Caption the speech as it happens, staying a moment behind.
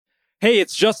Hey,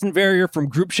 it's Justin Verrier from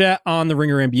Group Chat on the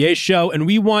Ringer NBA show, and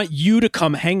we want you to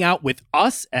come hang out with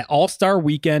us at All-Star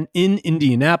Weekend in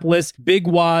Indianapolis. Big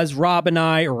Waz, Rob, and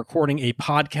I are recording a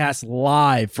podcast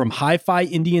live from Hi-Fi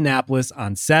Indianapolis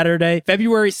on Saturday,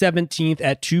 February 17th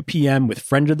at 2 p.m. with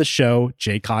friend of the show,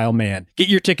 J. Kyle Mann. Get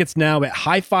your tickets now at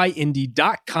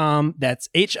hifiindy.com. That's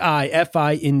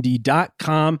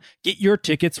HIFIindy.com. Get your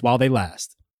tickets while they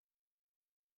last.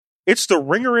 It's the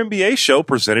Ringer NBA show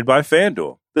presented by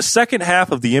FanDuel. The second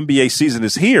half of the NBA season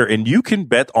is here, and you can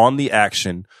bet on the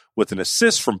action with an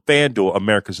assist from FanDuel,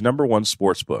 America's #1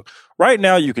 sportsbook. Right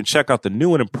now, you can check out the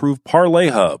new and improved Parlay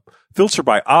Hub. Filter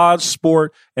by odds,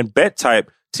 sport, and bet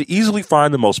type to easily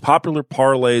find the most popular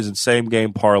parlays and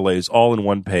same-game parlays all in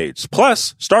one page.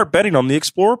 Plus, start betting on the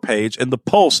Explorer page and the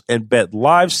Pulse and bet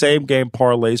live same-game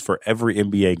parlays for every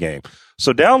NBA game.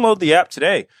 So download the app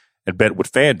today and bet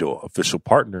with FanDuel, official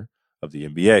partner of the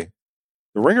NBA.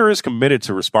 The Ringer is committed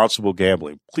to responsible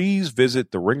gambling. Please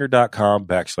visit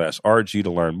theringer.com/RG to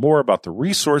learn more about the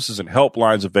resources and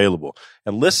helplines available,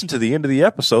 and listen to the end of the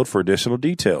episode for additional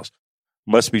details.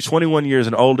 Must be 21 years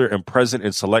and older and present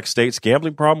in select states.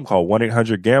 Gambling problem? Call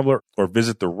 1-800-GAMBLER or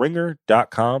visit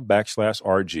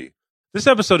theringer.com/RG. This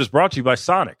episode is brought to you by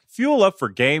Sonic. Fuel up for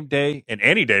game day and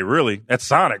any day, really, at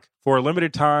Sonic. For a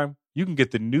limited time, you can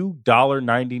get the new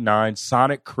 $1.99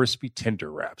 Sonic Crispy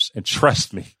Tender Wraps. And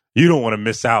trust me, you don't want to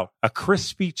miss out. A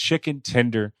crispy chicken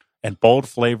tender and bold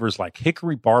flavors like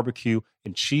hickory barbecue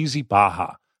and cheesy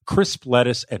Baja, crisp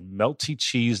lettuce and melty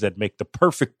cheese that make the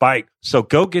perfect bite. So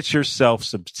go get yourself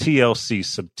some TLC,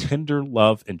 some tender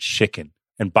love and chicken,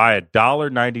 and buy a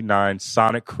 $1.99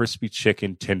 Sonic Crispy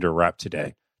Chicken Tender Wrap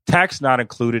today. Tax not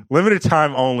included. Limited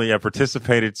time only at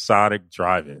participated Sonic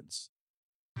drive-ins.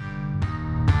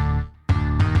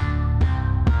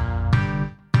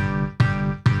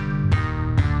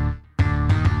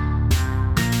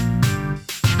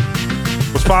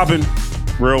 What's poppin'?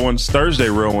 Real ones, Thursday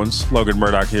real ones. Logan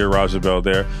Murdoch here, Raja Bell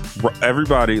there.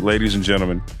 Everybody, ladies and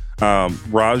gentlemen,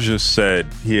 Raja said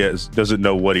he doesn't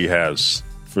know what he has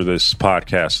for this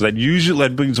podcast. So that usually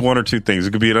means one or two things.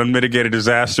 It could be an unmitigated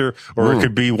disaster, or it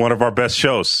could be one of our best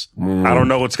shows. I don't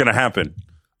know what's going to happen.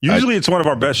 Usually it's one of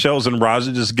our best shows, and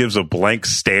Raja just gives a blank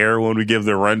stare when we give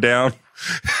the rundown.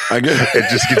 It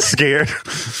just gets scared.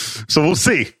 So we'll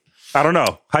see. I don't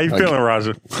know. How you feeling,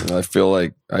 Raja? I feel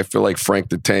like Frank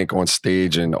the Tank on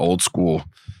stage in Old School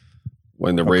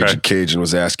when the Raging Cajun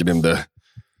was asking him the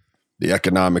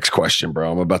economics question,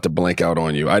 bro. I'm about to blank out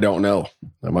on you. I don't know.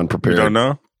 I'm unprepared. You don't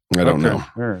know? I don't know.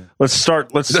 All right. Let's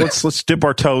start. Let's dip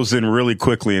our toes in really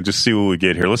quickly and just see what we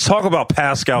get here. Let's talk about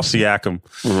Pascal Siakam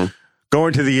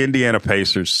going to the Indiana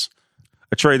Pacers.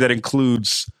 A trade that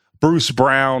includes Bruce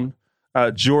Brown,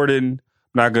 Jordan,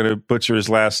 not going to butcher his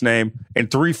last name,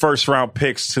 and 3 first-round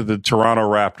picks to the Toronto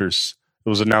Raptors. It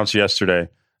was announced yesterday.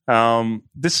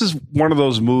 This is one of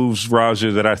those moves,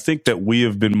 Raja, that I think that we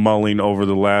have been mulling over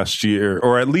the last year,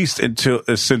 or at least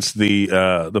since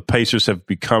the Pacers have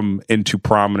become into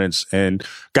prominence and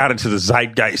got into the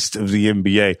zeitgeist of the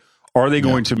NBA. Are they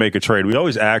going to make a trade? We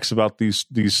always ask about these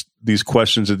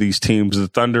questions of these teams. The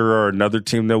Thunder are another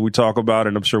team that we talk about,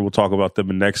 and I'm sure we'll talk about them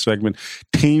in the next segment.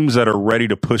 Teams that are ready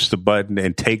to push the button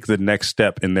and take the next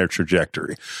step in their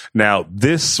trajectory. Now,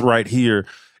 this right here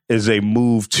is a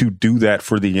move to do that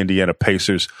for the Indiana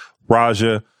Pacers.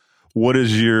 Raja, what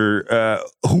is your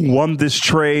who won this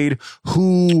trade?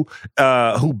 Who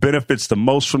benefits the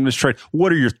most from this trade?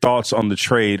 What are your thoughts on the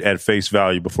trade at face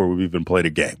value before we've even played a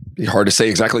game? Be hard to say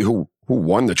exactly who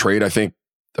won the trade. I think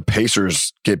the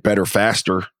Pacers get better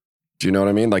faster. Do you know what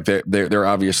I mean? Like they're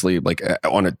obviously like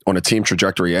on a team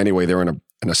trajectory anyway. They're in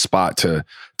a spot to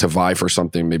vie for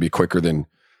something maybe quicker than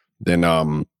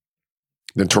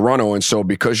Toronto. And so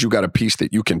because you got a piece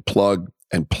that you can plug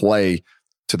and play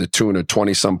to the tune of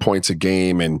 20 some points a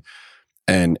game and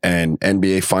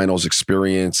NBA finals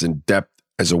experience and depth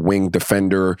as a wing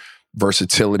defender,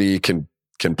 versatility, can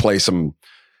play some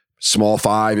small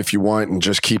 5 if you want and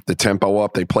just keep the tempo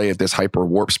up. They play at this hyper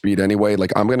warp speed anyway.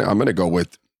 Like I'm gonna go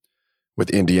with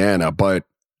Indiana, but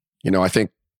I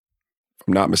think if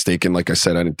I'm not mistaken, like I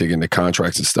said, I didn't dig into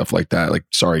contracts and stuff like that. Like,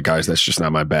 sorry guys, that's just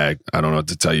not my bag. I don't know what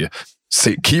to tell you.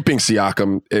 Keeping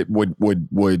Siakam, it would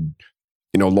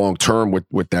long term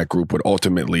with that group would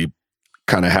ultimately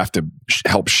kind of have to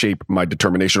help shape my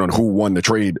determination on who won the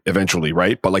trade eventually,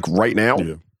 right? But like right now,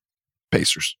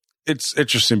 Pacers. It's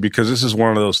interesting because this is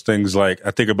one of those things, like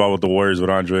I think about with the Warriors with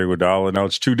Andre Iguodala. Now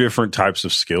it's 2 different types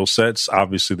of skill sets.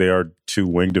 Obviously they are 2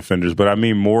 wing defenders, but I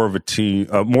mean more of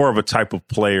a type of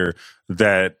player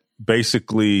that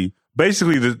basically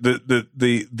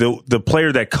the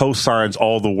player that co-signs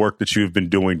all the work that you have been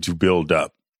doing to build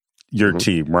up. your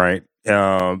team, right?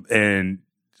 And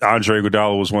Andre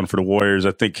Iguodala was one for the Warriors.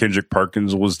 I think Kendrick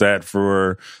Perkins was that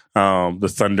for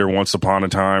the Thunder once upon a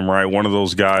time, right? One of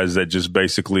those guys that just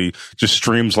basically just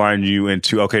streamline you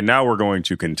into, okay, now we're going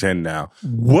to contend now.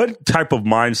 What type of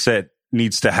mindset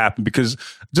needs to happen? Because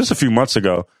just a few months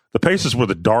ago, the Pacers were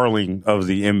the darling of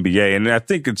the NBA, and I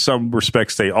think in some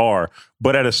respects they are.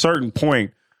 But at a certain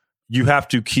point, you have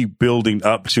to keep building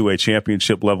up to a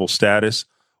championship level status.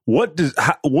 What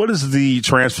is the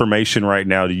transformation right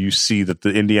now do you see that the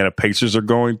Indiana Pacers are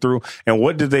going through, and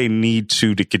what do they need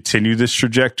to continue this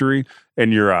trajectory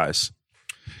in your eyes?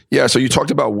 Yeah, so you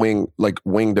talked about wing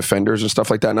defenders and stuff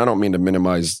like that, and I don't mean to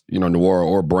minimize, Noir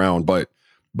or Brown, but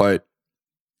I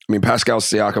mean Pascal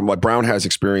Siakam, like Brown has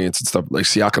experience and stuff. Like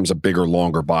Siakam's a bigger,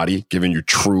 longer body, giving you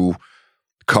true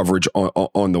coverage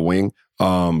on the wing.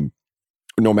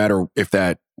 No matter if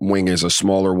that wing is a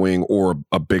smaller wing or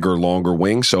a bigger, longer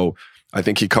wing. So I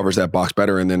think he covers that box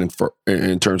better. And then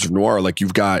in terms of Noir, like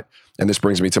you've got, and this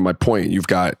brings me to my point, you've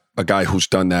got a guy who's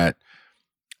done that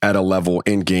at a level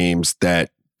in games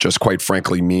that just quite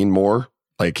frankly mean more.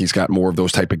 Like he's got more of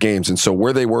those type of games. And so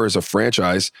where they were as a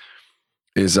franchise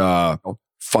is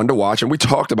fun to watch. And we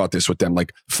talked about this with them,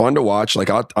 like fun to watch. Like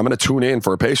I'm going to tune in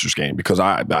for a Pacers game because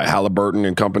Halliburton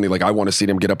and company, like I want to see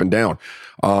them get up and down.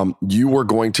 You were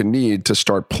going to need to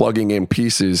start plugging in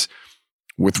pieces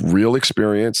with real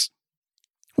experience,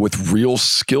 with real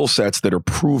skill sets that are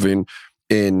proven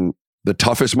in the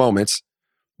toughest moments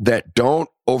that don't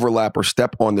overlap or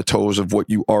step on the toes of what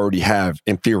you already have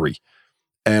in theory.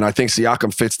 And I think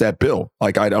Siakam fits that bill.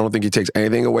 Like, I don't think he takes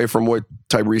anything away from what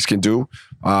Tyrese can do.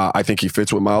 I think he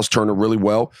fits with Miles Turner really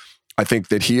well. I think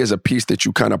that he is a piece that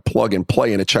you kind of plug and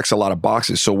play, and it checks a lot of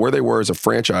boxes. So where they were as a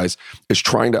franchise is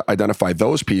trying to identify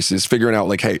those pieces, figuring out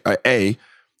like, hey,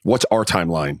 what's our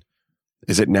timeline?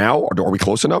 Is it now? Or are we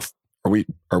close enough? Are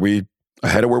we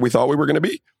ahead of where we thought we were going to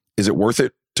be? Is it worth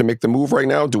it to make the move right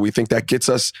now? Do we think that gets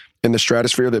us in the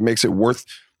stratosphere that makes it worth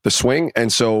the swing?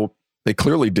 And so they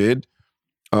clearly did.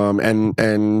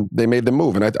 And they made the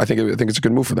move, and I think it's a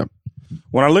good move for them.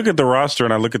 When I look at the roster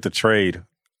and I look at the trade,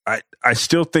 I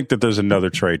still think that there's another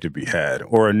trade to be had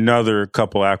or another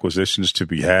couple acquisitions to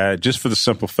be had, just for the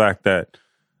simple fact that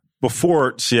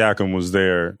before Siakam was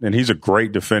there, and he's a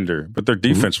great defender, but their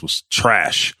defense was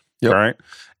trash, right?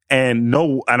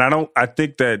 I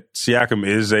think that Siakam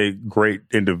is a great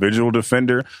individual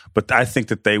defender, but I think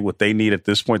that what they need at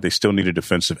this point, they still need a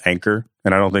defensive anchor,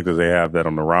 and I don't think that they have that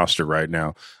on the roster right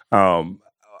now.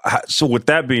 So with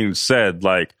that being said,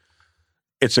 like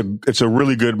it's a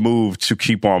really good move to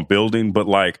keep on building, but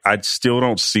like I still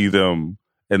don't see them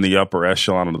in the upper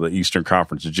echelon of the Eastern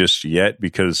Conference just yet,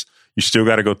 because you still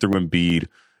got to go through Embiid,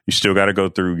 you still got to go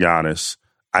through Giannis.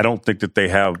 I don't think that they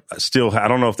have I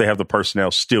don't know if they have the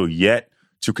personnel still yet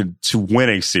to win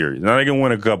a series. Now they can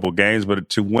win a couple games, but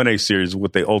to win a series is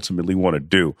what they ultimately want to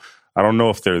do. I don't know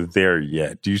if they're there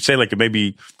yet. Do you say like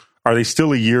maybe, are they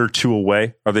still a year or two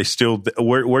away? Are they still,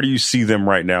 where do you see them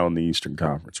right now in the Eastern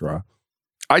Conference, Rob?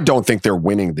 I don't think they're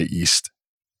winning the East.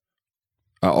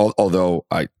 Although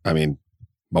I mean,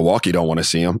 Milwaukee don't want to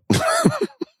see them.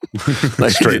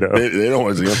 Like, straight up. They don't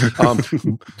want to see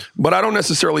them. But I don't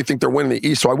necessarily think they're winning the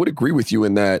East. So I would agree with you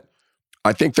in that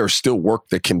I think there's still work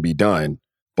that can be done,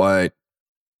 but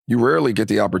you rarely get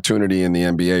the opportunity in the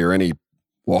NBA or any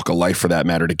walk of life for that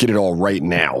matter to get it all right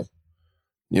now.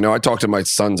 I talk to my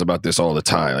sons about this all the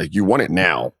time. Like, you want it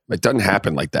now. It doesn't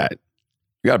happen like that.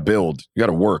 You got to build. You got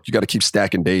to work. You got to keep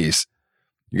stacking days.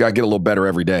 You got to get a little better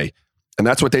every day. And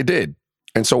that's what they did.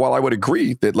 And so while I would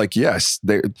agree that, like, yes,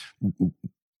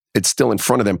 it's still in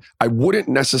front of them, I wouldn't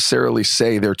necessarily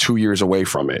say they're 2 years away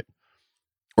from it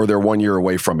or they're 1 year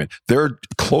away from it. They're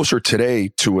closer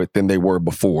today to it than they were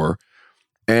before.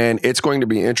 And it's going to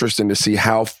be interesting to see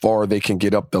how far they can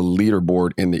get up the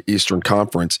leaderboard in the Eastern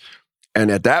Conference. And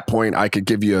at that point, I could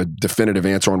give you a definitive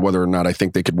answer on whether or not I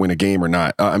think they could win a game or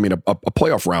not. A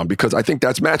playoff round, because I think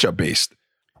that's matchup based.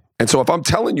 And so if I'm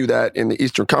telling you that in the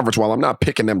Eastern Conference, while I'm not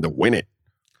picking them to win it,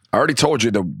 I already told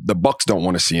you the Bucks don't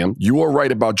want to see him. You are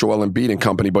right about Joel Embiid and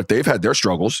company, but they've had their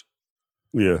struggles.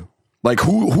 Yeah. Like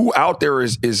who out there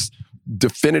is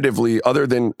definitively, other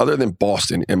than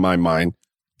Boston in my mind,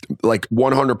 like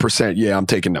 100%, yeah, I'm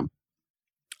taking them.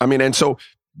 I mean, and so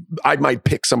I might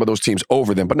pick some of those teams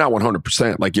over them, but not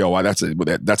 100%. Like, yo,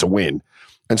 that's a win.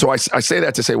 And so I say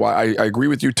that to say, well, I agree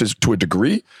with you to a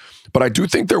degree, but I do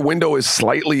think their window is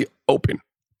slightly open.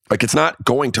 Like, it's not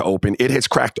going to open. It has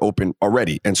cracked open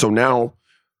already. And so now,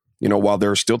 while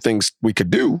there are still things we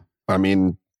could do, I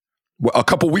mean, a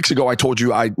couple weeks ago, I told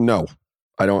you, I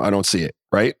don't see it,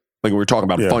 right? Like we were talking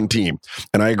about, fun team.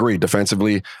 And I agree,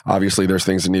 defensively, obviously there's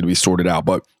things that need to be sorted out.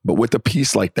 But with a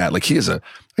piece like that, like I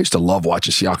used to love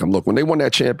watching Siakam. Look, when they won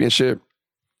that championship,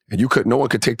 and no one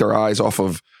could take their eyes off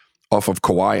of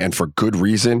Kawhi, and for good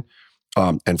reason.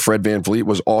 And Fred VanVleet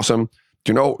was awesome.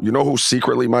 Do you know who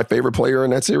secretly my favorite player in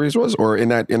that series was, or in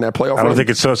that playoff? I don't think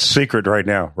it's such a secret right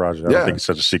now, Roger. I don't think it's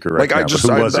such a secret right now.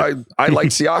 I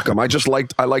liked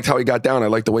Siakam. I liked how he got down. I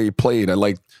liked the way he played. I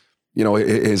liked,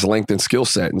 his length and skill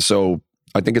set. And so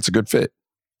I think it's a good fit.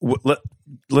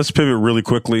 Let's pivot really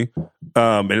quickly,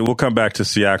 and we'll come back to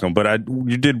Siakam. But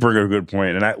you did bring a good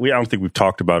point, and I don't think we've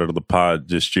talked about it on the pod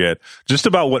just yet. Just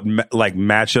about what like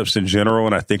matchups in general,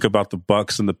 and I think about the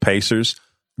Bucks and the Pacers.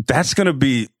 That's going to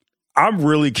be. I'm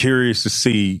really curious to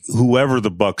see whoever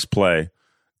the Bucks play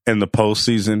in the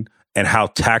postseason and how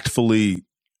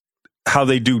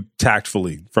they do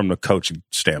tactfully from the coaching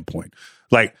standpoint.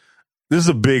 Like. This is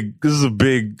a big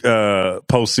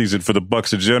postseason for the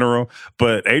Bucks in general,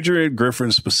 but Adrian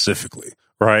Griffin specifically,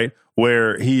 right?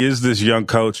 Where he is this young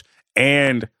coach,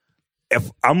 and if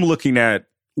I'm looking at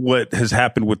what has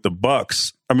happened with the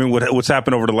Bucks, I mean what's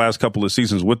happened over the last couple of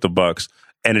seasons with the Bucks,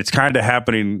 and it's kind of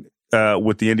happening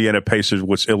with the Indiana Pacers,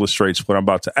 which illustrates what I'm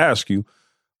about to ask you.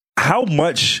 How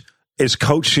much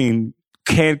can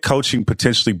coaching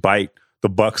potentially bite the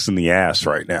Bucks in the ass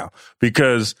right now?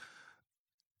 Because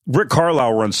Rick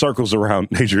Carlisle runs circles around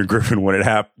Adrian Griffin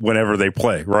whenever they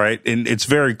play, right? And it's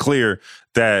very clear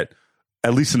that,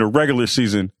 at least in the regular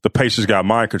season, the Pacers got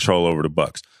mind control over the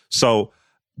Bucks. So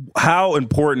how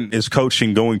important is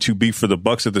coaching going to be for the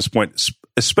Bucks at this point,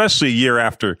 especially a year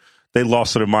after they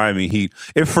lost to the Miami Heat,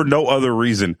 if for no other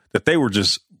reason that they were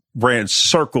just ran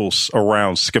circles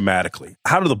around schematically?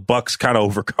 How do the Bucks kind of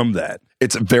overcome that?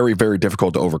 It's very, very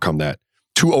difficult to overcome that.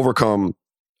 To overcome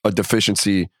a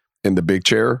deficiency in the big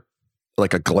chair,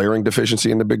 like a glaring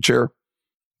deficiency in the big chair,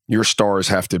 your stars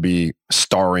have to be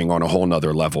starring on a whole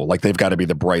nother level. Like they've got to be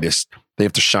the brightest. They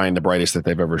have to shine the brightest that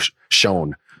they've ever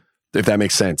shown, if that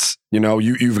makes sense.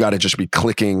 You've got to just be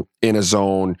clicking in a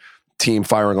zone, team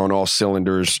firing on all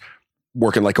cylinders,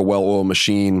 working like a well-oiled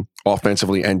machine,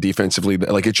 offensively and defensively.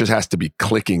 Like it just has to be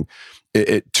clicking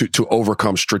to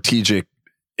overcome strategic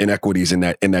inequities in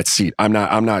that seat. I'm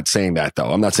not saying that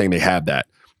though. I'm not saying they have that.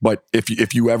 But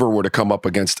if you ever were to come up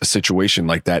against a situation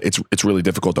like that, it's really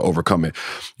difficult to overcome it.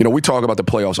 We talk about the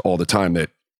playoffs all the time,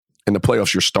 that in the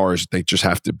playoffs, your stars, they just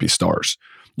have to be stars.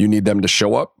 You need them to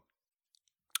show up,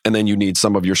 and then you need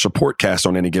some of your support cast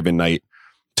on any given night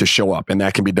to show up. And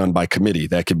that can be done by committee.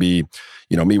 That could be,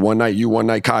 me one night, you one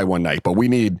night, Kai one night. But we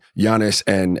need Giannis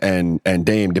and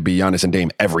Dame to be Giannis and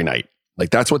Dame every night. Like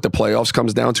that's what the playoffs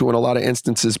comes down to in a lot of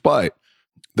instances. But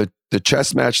the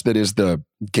chess match that is the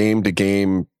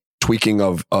game-to-game tweaking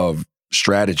of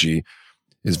strategy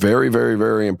is very, very,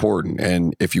 very important.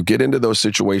 And if you get into those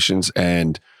situations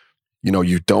and,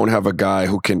 you don't have a guy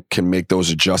who can make those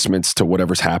adjustments to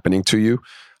whatever's happening to you,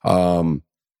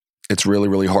 it's really,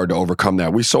 really hard to overcome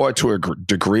that. We saw it to a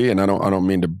degree, and I don't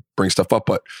mean to bring stuff up,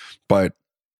 but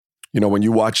when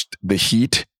you watched the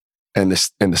Heat and the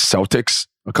Celtics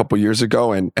a couple years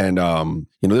ago, and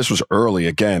this was early.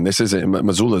 Again, this isn't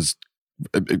Missoula's.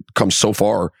 It comes so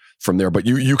far from there, but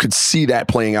you could see that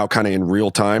playing out kind of in real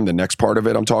time. The next part of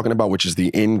it I'm talking about, which is the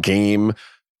in-game.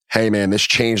 Hey man, this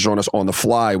changed on us on the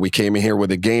fly. We came in here with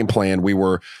a game plan. We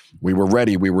were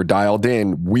ready. We were dialed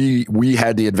in. We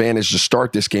had the advantage to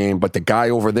start this game, but the guy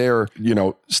over there,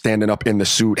 standing up in the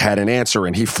suit had an answer,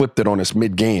 and he flipped it on us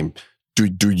mid-game.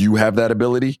 Do you have that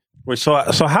ability? Wait, so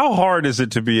how hard is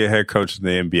it to be a head coach in the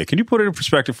NBA? Can you put it in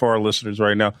perspective for our listeners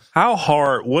right now? How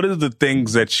hard? What are the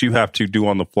things that you have to do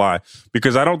on the fly?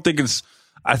 Because I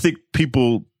think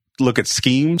people look at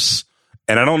schemes,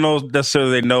 and I don't know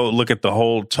necessarily look at the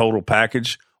whole total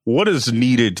package. What is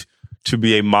needed to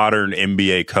be a modern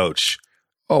NBA coach?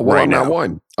 Oh, well, I'm not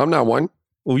one.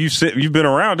 Well, you've been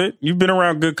around it. You've been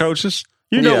around good coaches.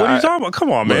 What are you talking about?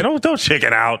 Come on, man. Don't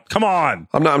chicken out. Come on.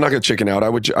 I'm not going to chicken out. I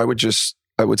would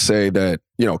say that,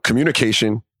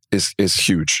 communication is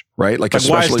huge, right? Like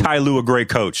why is Ty Lue a great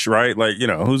coach, right? Like,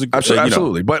 who's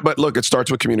absolutely. But look, it starts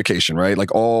with communication, right?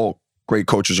 Like all great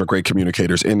coaches are great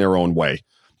communicators in their own way.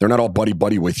 They're not all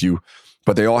buddy with you,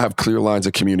 but they all have clear lines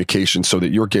of communication so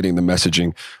that you're getting the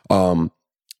messaging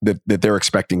that they're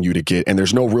expecting you to get. And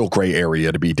there's no real gray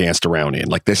area to be danced around in.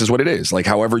 Like, this is what it is. Like,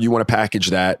 however you want to package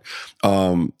that,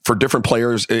 for different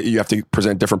players, you have to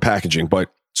present different packaging,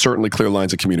 but certainly clear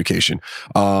lines of communication.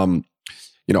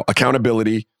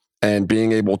 Accountability and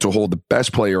being able to hold the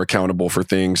best player accountable for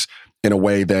things in a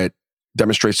way that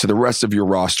demonstrates to the rest of your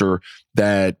roster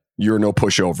that you're no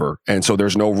pushover. And so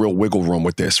there's no real wiggle room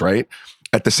with this, right?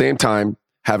 At the same time,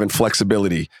 having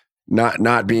flexibility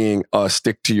not being a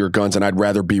stick to your guns and I'd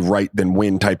rather be right than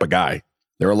win type of guy.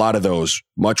 There are a lot of those.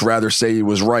 Much rather say he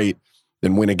was right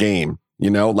than win a game.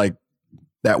 Like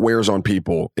that wears on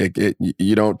people.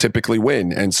 You don't typically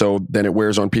win. And so then it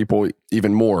wears on people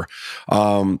even more.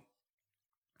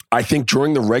 I think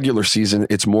during the regular season,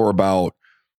 it's more about,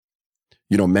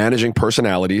 managing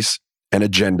personalities and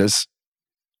agendas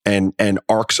and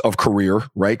arcs of career,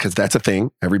 right? Because that's a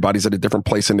thing. Everybody's at a different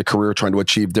place in the career trying to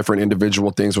achieve different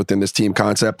individual things within this team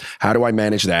concept. How do I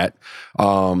manage that?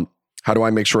 How do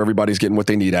I make sure everybody's getting what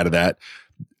they need out of that?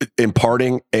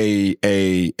 Imparting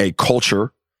a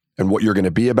culture and what you're going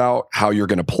to be about, how you're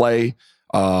going to play,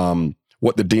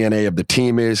 what the DNA of the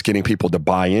team is, getting people to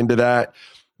buy into that,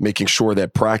 making sure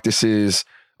that practices,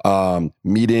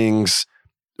 meetings,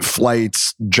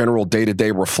 flights, general day-to-day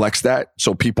reflects that.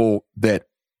 So people that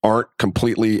aren't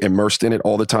completely immersed in it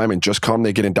all the time and just come,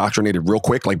 they get indoctrinated real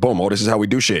quick, like boom, this is how we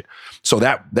do shit. So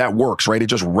that works, right? It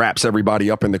just wraps everybody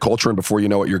up in the culture, and before you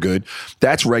know it, you're good.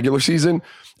 That's regular season.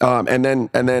 And then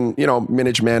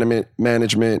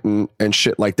management and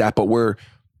shit like that. But where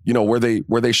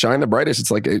they shine the brightest, it's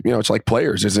like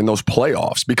players is in those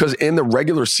playoffs, because in the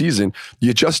regular season,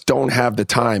 you just don't have the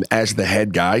time as the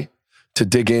head guy to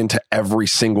dig into every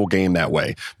single game that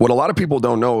way. What a lot of people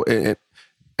don't know,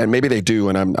 and maybe they do,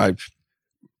 and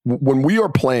when we are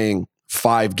playing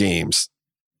 5 games,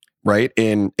 right,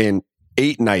 in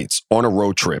 8 nights on a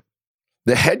road trip,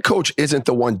 the head coach isn't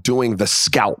the one doing the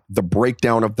scout, the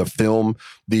breakdown of the film,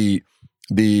 the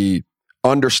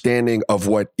understanding of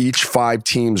what each 5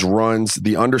 teams runs,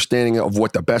 the understanding of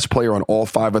what the best player on all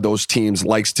 5 of those teams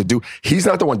likes to do. He's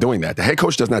not the one doing that. The head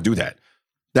coach does not do that.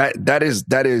 That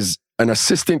is an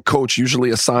assistant coach usually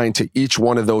assigned to each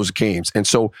one of those games. And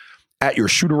so at your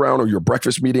shoot around or your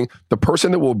breakfast meeting, the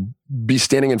person that will be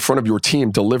standing in front of your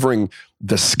team delivering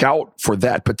the scout for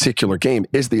that particular game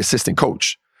is the assistant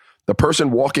coach. The person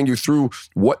walking you through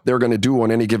what they're going to do on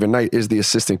any given night is the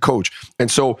assistant coach. And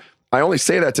so I only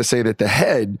say that to say that the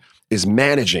head is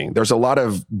managing. There's a lot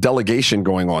of delegation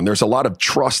going on. There's a lot of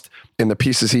trust in the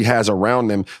pieces he has around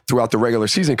them throughout the regular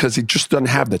season, because he just doesn't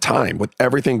have the time with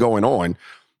everything going on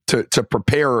to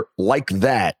prepare like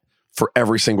that for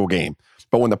every single game.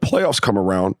 But when the playoffs come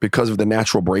around, because of the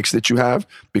natural breaks that you have,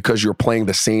 because you're playing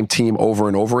the same team over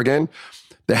and over again,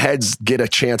 the heads get a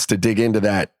chance to dig into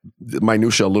that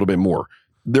minutia a little bit more.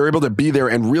 They're able to be there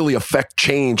and really affect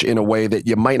change in a way that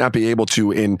you might not be able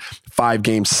to in 5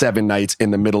 games, 7 nights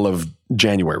in the middle of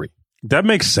January. That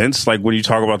makes sense. Like when you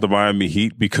talk about the Miami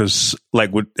Heat, because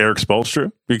like with Eric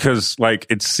Spoelstra, because like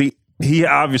he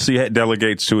obviously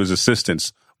delegates to his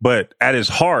assistants, but at his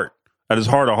heart of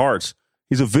hearts,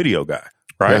 he's a video guy,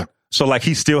 right? Yeah. So like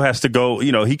he still has to go,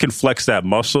 he can flex that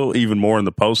muscle even more in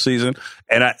the postseason.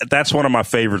 And that's one of my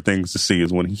favorite things to see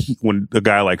is when a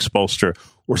guy like Spoelstra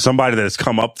or somebody that has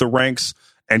come up the ranks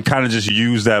and kind of just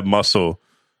use that muscle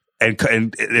and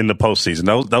in the postseason.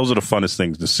 Those are the funnest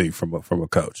things to see from a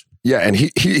coach. Yeah, and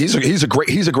he's a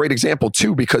great example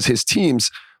too, because his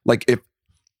teams, like if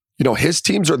his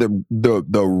teams are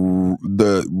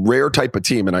the rare type of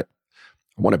team, and I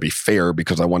want to be fair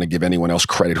because I want to give anyone else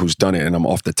credit who's done it, and I'm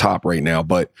off the top right now,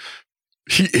 but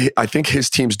I think his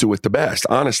teams do it the best.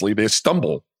 Honestly, they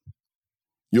stumble.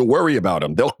 You'll worry about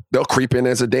them. They'll creep in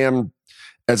as a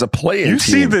play-in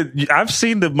team. I've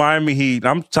seen the Miami Heat.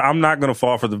 I'm not going to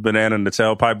fall for the banana in the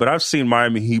tailpipe, but I've seen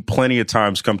Miami Heat plenty of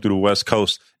times come through the West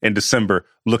Coast in December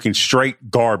looking straight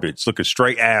garbage, looking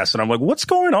straight ass, and I'm like, what's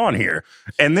going on here?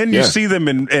 And then you see them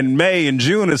in May and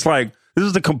June. It's like, this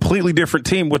is a completely different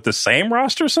team with the same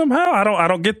roster somehow. I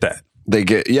don't get that.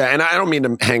 And I don't mean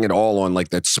to hang it all on like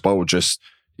that Spo just,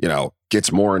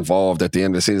 gets more involved at the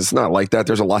end of the season. It's not like that.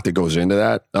 There's a lot that goes into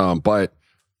that, but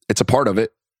it's a part of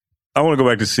it. I want to go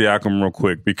back to Siakam real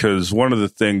quick, because one of the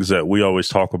things that we always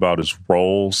talk about is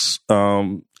roles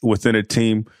within a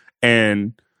team.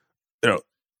 And,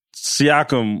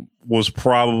 Siakam was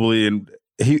probably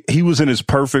he was in his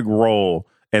perfect role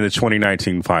in the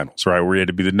 2019 finals, right? Where he had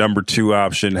to be the number 2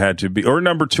 option, had to be, or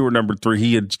number 2 or number 3.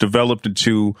 He had developed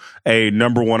into a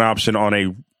number 1 option on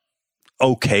a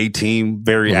okay team,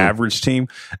 very average team.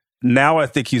 Now I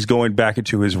think he's going back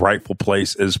into his rightful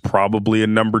place as probably a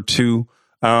number 2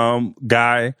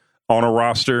 guy on a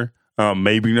roster,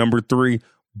 maybe number 3.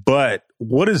 But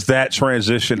what is that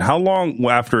transition? How long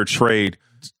after a trade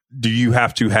do you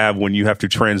have to have when you have to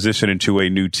transition into a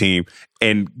new team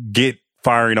and get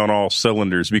firing on all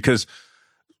cylinders? Because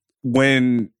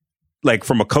when, like,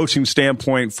 from a coaching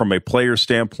standpoint, from a player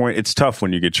standpoint, it's tough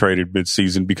when you get traded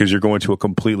midseason because you're going to a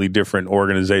completely different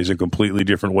organization, completely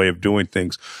different way of doing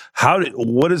things.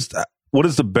 What is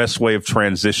the best way of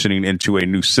transitioning into a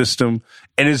new system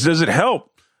And does it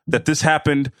help that this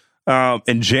happened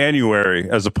in January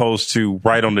as opposed to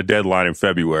right on the deadline in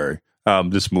February,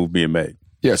 this move being made?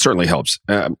 Yeah, it certainly helps.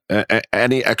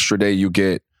 Any extra day you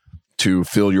get to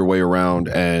feel your way around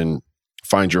and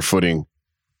find your footing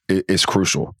is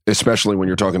crucial, especially when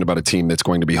you're talking about a team that's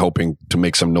going to be hoping to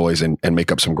make some noise and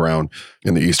make up some ground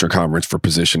in the Eastern Conference for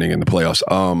positioning in the playoffs.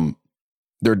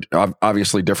 There are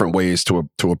obviously different ways to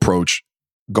approach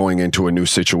going into a new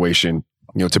situation.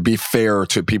 You know, to be fair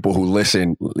to people who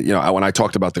listen, you know, when I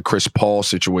talked about the Chris Paul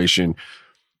situation,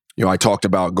 you know, I talked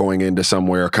about going into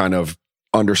somewhere kind of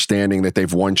understanding that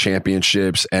they've won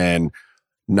championships and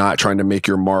not trying to make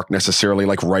your mark necessarily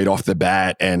like right off the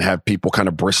bat and have people kind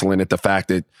of bristling at the fact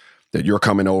that you're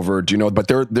coming over. Do you know? But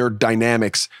there are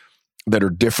dynamics that are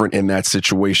different in that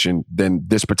situation than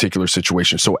this particular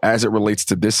situation. So as it relates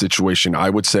to this situation, I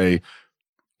would say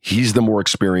he's the more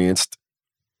experienced.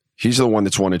 He's the one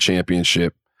that's won a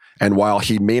championship. And while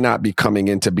he may not be coming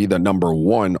in to be the number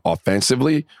one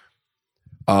offensively,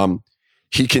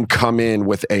 he can come in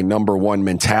with a number one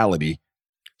mentality.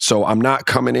 So I'm not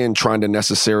coming in trying to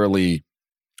necessarily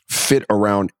fit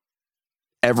around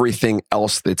everything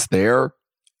else that's there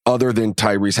other than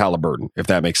Tyrese Halliburton, if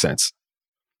that makes sense.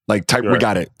 Like, we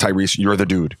got it, Tyrese, you're the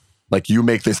dude. Like, you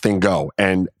make this thing go.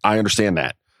 And I understand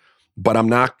that. But I'm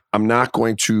not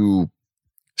going to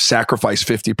sacrifice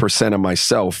 50% of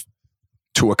myself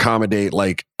to accommodate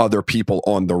like other people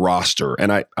on the roster.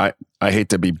 And I hate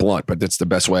to be blunt, but that's the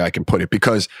best way I can put it,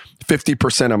 because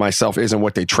 50% of myself isn't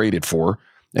what they traded for.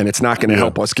 And it's not going to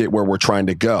help us get where we're trying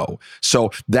to go.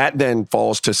 So that then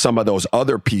falls to some of those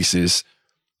other pieces,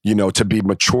 you know, to be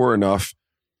mature enough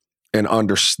and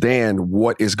understand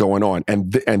what is going on.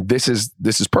 And this is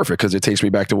perfect because it takes me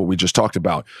back to what we just talked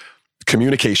about.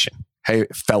 Communication. Hey,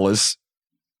 fellas.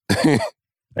 Hey,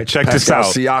 check this Pascal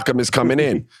out. Siakam is coming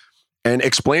in. And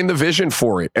explain the vision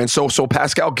for it. And so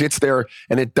Pascal gets there,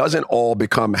 and it doesn't all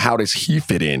become how does he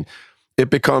fit in. It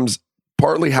becomes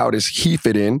partly how does he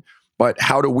fit in, but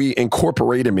how do we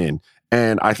incorporate him in?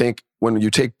 And I think when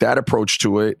you take that approach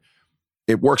to it,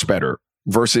 it works better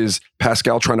versus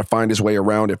Pascal trying to find his way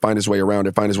around it. I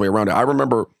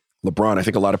remember LeBron, I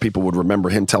think a lot of people would remember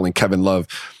him telling Kevin Love,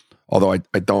 although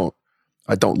I don't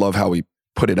love how he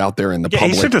put it out there in the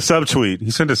public. He sent a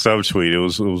subtweet. It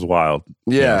was wild.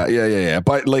 Yeah.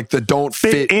 But like the don't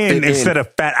fit in instead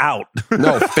of fat out.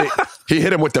 No, fit. He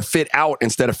hit him with the fit out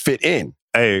instead of fit in.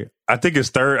 Hey, I think his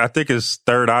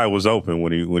third eye was open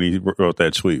when he wrote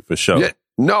that tweet for sure. Yeah,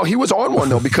 no, he was on one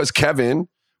though, because Kevin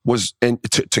was, and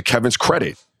to Kevin's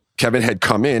credit, Kevin had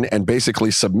come in and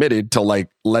basically submitted to like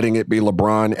letting it be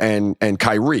LeBron and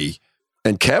Kyrie,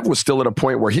 and Kev was still at a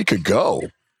point where he could go.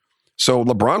 So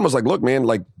LeBron was like, look, man,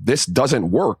 like this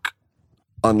doesn't work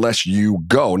unless you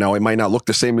go. Now, it might not look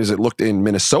the same as it looked in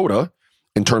Minnesota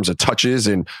in terms of touches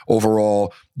and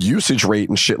overall usage rate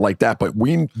and shit like that. But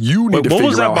you need to figure out how you could go. What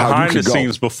was that behind the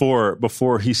scenes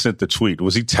before he sent the tweet?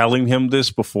 Was he telling him this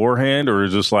beforehand, or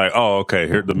just like, oh, okay,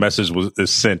 here the message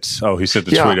is sent. Oh, he sent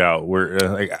the tweet out.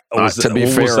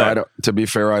 To be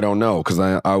fair, I don't know, because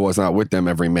I was not with them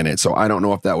every minute, so I don't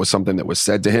know if that was something that was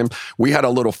said to him. We had a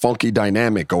little funky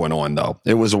dynamic going on though.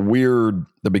 It was a weird.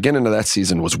 The beginning of that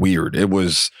season was weird.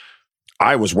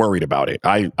 I was worried about it.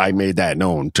 I made that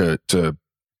known to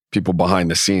people behind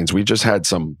the scenes. We just had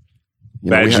some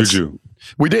bad juju.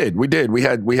 We did.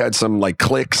 We had some like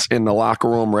cliques in the locker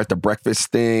room. We're at the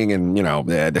breakfast thing, and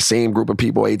the same group of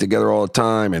people ate together all the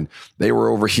time, and they were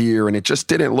over here, and it just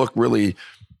didn't look really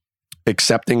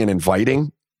accepting and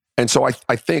inviting. And so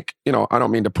I think, I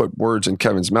don't mean to put words in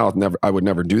Kevin's mouth. I would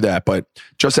never do that. But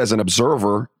just as an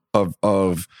observer of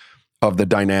the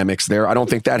dynamics there, I don't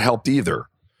think that helped either.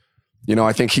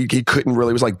 I think he couldn't really,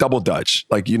 it was like double dutch.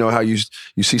 Like, how you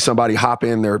see somebody hop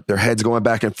in, their heads going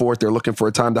back and forth. They're looking for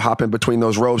a time to hop in between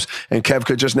those ropes, and Kev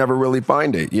could just never really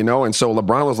find it, And so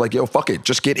LeBron was like, yo, fuck it,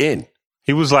 just get in.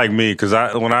 He was like me, because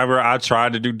whenever I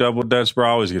tried to do double dutch, bro,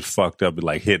 I always get fucked up with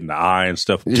like hitting the eye and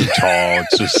stuff. Too tall.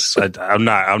 It's just I'm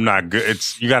not good.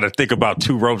 You got to think about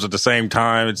two ropes at the same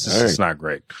time. It's not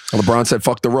great. LeBron said,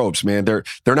 "Fuck the ropes, man. They're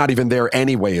not even there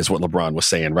anyway," is what LeBron was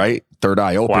saying, right? Third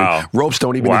eye open. Wow. Ropes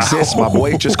don't even exist, my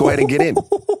boy. Just go ahead and get in.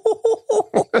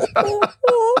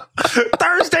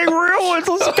 Thursday real ones.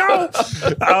 Let's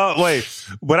go. Wait,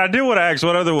 but I did want to ask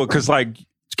one other one, because like,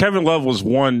 Kevin Love was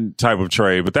one type of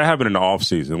trade, but that happened in the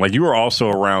offseason. Like, you were also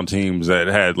around teams that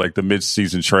had like the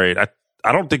mid-season trade.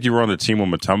 I don't think you were on the team when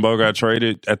Mutombo got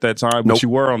traded at that time, but you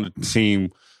were on the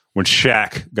team when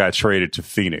Shaq got traded to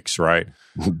Phoenix, right?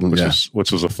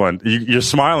 Which was a fun. You're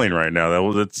smiling right now.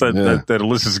 That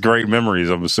elicits great memories,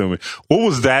 I'm assuming. What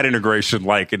was that integration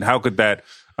like, and how could that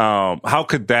How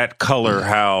could that color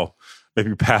how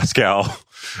maybe Pascal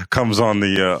comes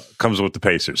with the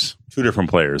Pacers? Two different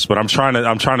players, but I'm trying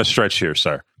to stretch here,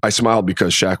 sir. I smiled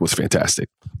because Shaq was fantastic.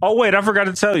 Oh wait, I forgot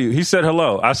to tell you. He said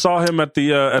hello. I saw him at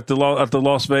the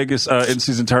Las Vegas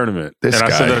in-season tournament, I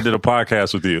said that I did a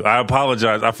podcast with you. I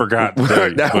apologize. I forgot. To tell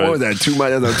you, what was that?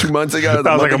 2 months ago?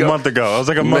 That was like a month ago. I was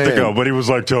like a month ago, but he was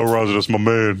like, "Tell Roger, that's my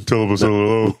man. Tell him I said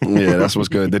hello." Yeah, that's what's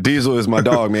good. The Diesel is my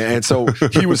dog, man. And so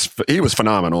he was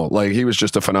phenomenal. Like he was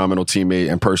just a phenomenal teammate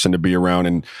and person to be around,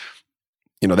 and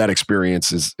that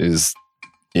experience is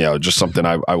just something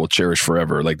I will cherish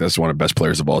forever. Like that's one of the best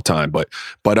players of all time, but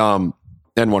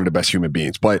and one of the best human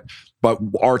beings. But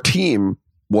our team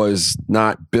was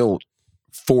not built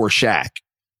for Shaq,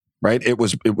 right? It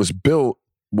was built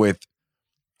with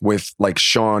like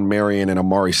Sean Marion and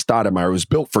Amari Stoudemire. It was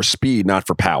built for speed, not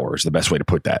for power, is the best way to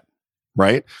put that,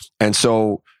 right? And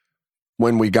so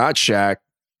when we got Shaq,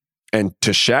 and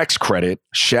to Shaq's credit,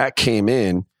 Shaq came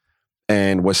in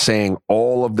and was saying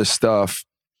all of the stuff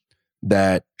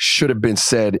that should have been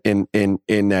said in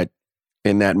that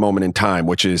moment in time,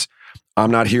 which is, I'm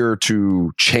not here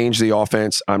to change the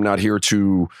offense. I'm not here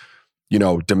to,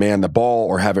 demand the ball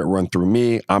or have it run through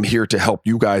me. I'm here to help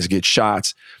you guys get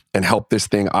shots and help this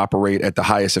thing operate at the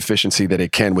highest efficiency that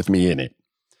it can with me in it.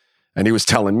 And he was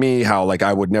telling me how like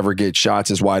I would never get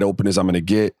shots as wide open as I'm going to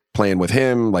get playing with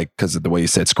him, like because of the way he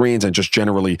set screens and just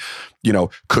generally,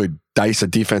 could dice a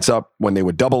defense up when they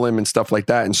would double him and stuff like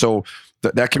that. And so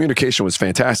that communication was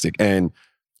fantastic. And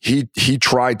he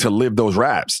tried to live those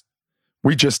raps.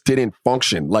 We just didn't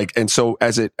function. And so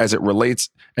as it relates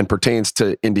and pertains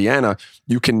to Indiana,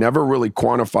 you can never really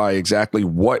quantify exactly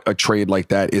what a trade like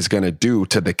that is going to do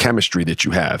to the chemistry that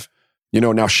you have.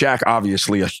 Now Shaq,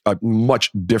 obviously a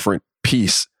much different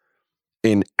piece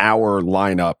in our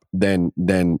lineup than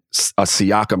a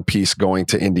Siakam piece going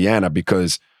to Indiana,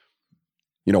 because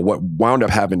what wound up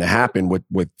having to happen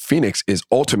with Phoenix is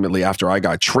ultimately after I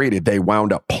got traded, they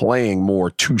wound up playing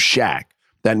more to Shaq.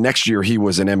 That next year he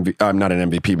was not an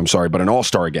MVP, I'm sorry, but an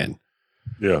all-star again.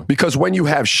 Yeah. Because when you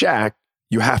have Shaq,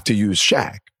 you have to use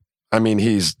Shaq. I mean,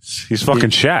 he's fucking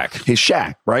Shaq. He's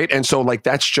Shaq, right? And so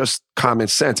that's just common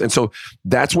sense. And so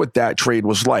that's what that trade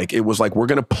was like. It was like, we're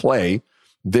going to play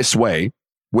this way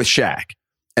with Shaq.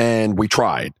 And we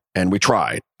tried, and we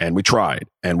tried, and we tried,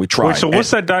 and we tried. Wait, so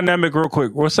what's that dynamic real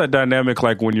quick? What's that dynamic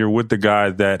like when you're with the guy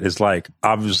that is like,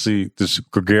 obviously this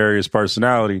gregarious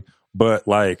personality, but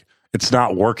like, it's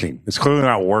not working. It's clearly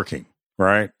not working,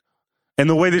 right? And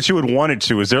the way that you would want it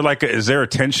to, is there a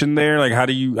tension there? Like, how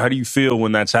do you feel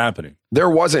when that's happening? There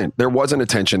wasn't a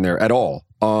tension there at all.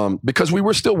 Because we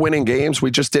were still winning games.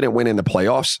 We just didn't win in the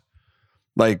playoffs.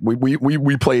 Like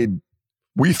we played,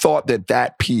 we thought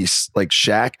that piece, like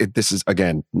Shaq,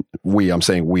 I'm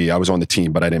saying we, I was on the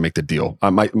team, but I didn't make the deal.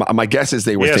 My guess is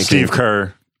they were thinking. Steve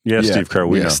Kerr. Yeah, Steve Kerr.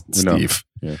 We know. Steve.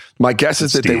 Yeah. My guess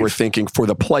is that they were thinking for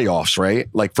the playoffs, right?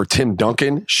 Like for Tim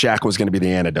Duncan, Shaq was going to be the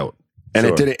antidote. And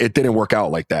it didn't work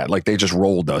out like that. Like they just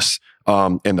rolled us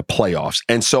in the playoffs.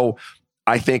 And so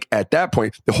I think at that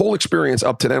point, the whole experience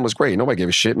up to then was great. Nobody gave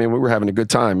a shit, man. We were having a good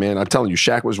time, man. I'm telling you,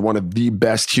 Shaq was one of the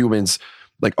best humans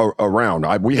around.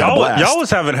 We had a blast. Y'all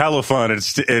was having hella fun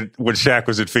when Shaq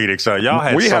was at Phoenix. Y'all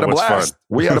had so much fun.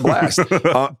 We had a blast.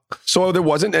 So there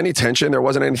wasn't any tension. There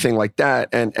wasn't anything like that.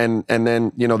 And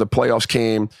then, the playoffs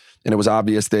came and it was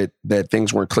obvious that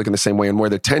things weren't clicking the same way. And where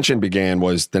the tension began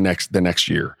was the next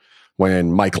year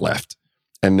when Mike left.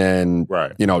 And then,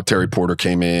 Terry Porter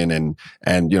came in and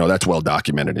that's well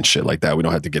documented and shit like that. We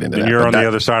don't have to get into that. You're on the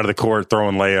other side of the court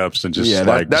throwing layups and just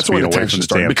that's when the tension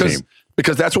started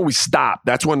because that's when we stopped.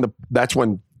 That's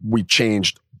when we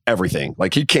changed everything.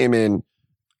 Like he came in,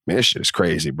 man, this shit is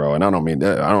crazy, bro. And I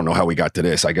don't know how we got to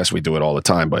this. I guess we do it all the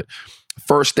time. But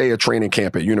first day of training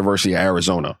camp at University of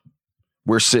Arizona,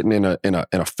 we're sitting in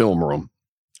a film room.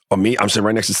 I'm sitting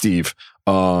right next to Steve.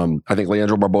 I think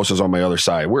Leandro Barbosa's on my other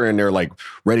side. We're in there like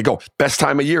ready to go. Best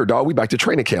time of year, dog. We back to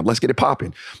training camp. Let's get it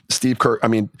popping. Steve Kerr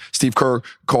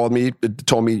called me,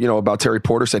 told me, about Terry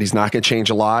Porter, said he's not going to change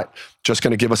a lot. Just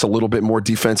going to give us a little bit more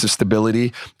defensive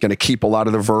stability. Going to keep a lot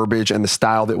of the verbiage and the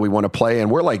style that we want to play. And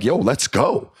we're like, yo, let's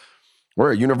go.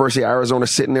 We're at University of Arizona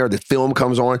sitting there. The film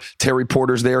comes on. Terry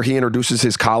Porter's there. He introduces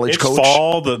his college coach. It's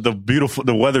fall.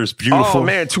 The weather's beautiful. Oh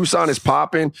man, Tucson is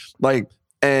popping.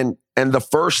 And the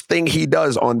first thing he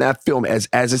does on that film as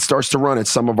it starts to run at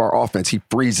some of our offense, he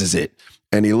freezes it.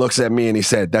 And he looks at me and he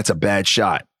said, "That's a bad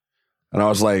shot." And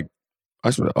I said,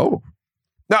 "Oh.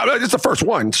 No, it's the first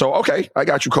one. So, okay, I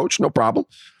got you, coach. No problem."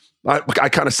 I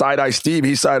kind of side-eye Steve.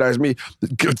 He side-eyes me.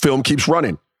 The film keeps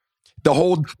running. The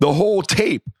whole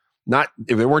tape,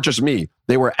 if it weren't just me,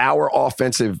 they were our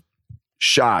offensive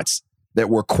shots that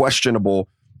were questionable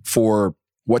for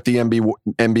what the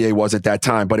NBA was at that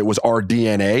time, but it was our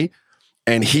DNA.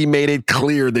 And he made it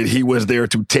clear that he was there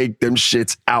to take them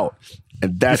shits out.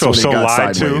 And that's when it got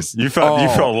sideways. You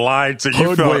felt lied to.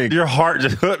 You felt your heart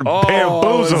just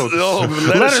bamboozled.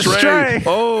 Let us stray.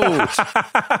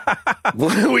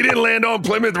 We didn't land on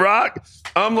Plymouth Rock.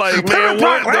 I'm like, man, Plymouth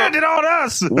Rock landed on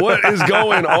us. What is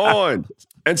going on?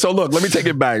 And so, look, let me take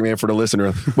it back, man, for the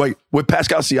listener. Wait, with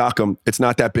Pascal Siakam, it's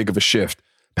not that big of a shift.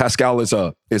 Pascal is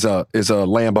a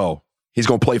Lambo. He's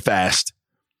gonna play fast.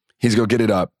 He's gonna get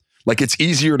it up. Like, it's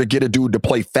easier to get a dude to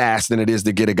play fast than it is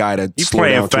to get a guy to slow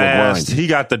down to a grind. He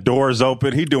got the doors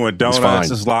open. He doing donuts.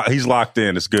 He's locked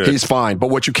in. It's good. He's fine. But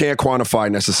what you can't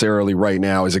quantify necessarily right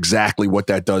now is exactly what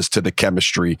that does to the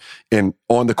chemistry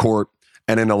on the court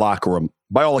and in the locker room.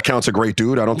 By all accounts, a great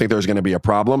dude. I don't think there's going to be a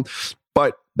problem.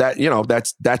 But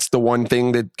that's the one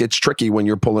thing that gets tricky when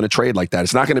you're pulling a trade like that.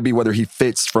 It's not going to be whether he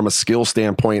fits from a skill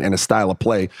standpoint and a style of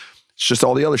play. It's just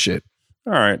all the other shit.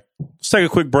 All right. Let's take a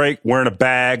quick break. We're in a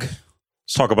bag.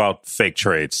 Let's talk about fake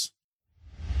trades.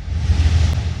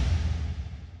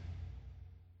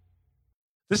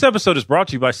 This episode is brought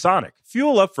to you by Sonic.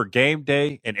 Fuel up for game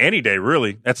day and any day,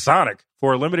 really, at Sonic.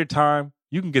 For a limited time,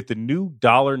 you can get the new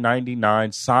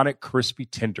 $1.99 Sonic Crispy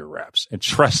Tender Wraps. And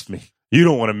trust me, you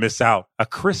don't want to miss out. A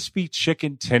crispy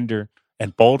chicken tender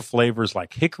and bold flavors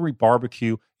like hickory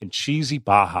barbecue and cheesy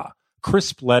Baja.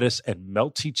 Crisp lettuce and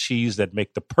melty cheese that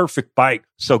make the perfect bite.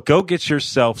 So go get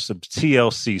yourself some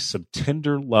TLC, some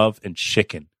tender love and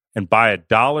chicken, and buy a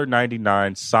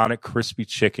 $1.99 Sonic Crispy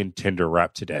Chicken Tender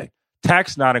Wrap today.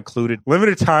 Tax not included.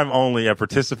 Limited time only at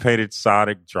participated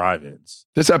Sonic drive-ins.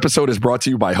 This episode is brought to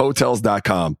you by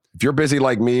Hotels.com. If you're busy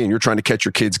like me and you're trying to catch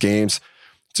your kids' games,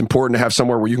 it's important to have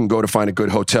somewhere where you can go to find a good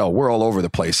hotel. We're all over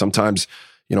the place. Sometimes,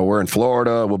 we're in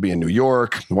Florida. We'll be in New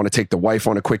York. We want to take the wife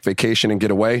on a quick vacation and get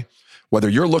away. Whether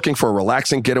you're looking for a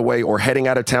relaxing getaway or heading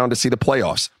out of town to see the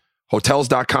playoffs,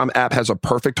 Hotels.com app has a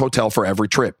perfect hotel for every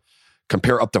trip.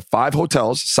 Compare up to 5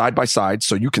 hotels side by side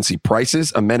so you can see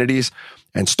prices, amenities,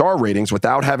 and star ratings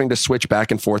without having to switch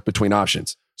back and forth between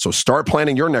options. So start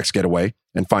planning your next getaway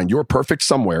and find your perfect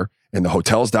somewhere in the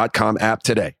Hotels.com app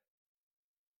today.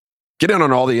 Get in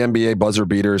on all the NBA buzzer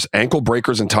beaters, ankle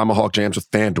breakers, and tomahawk jams with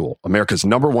FanDuel, America's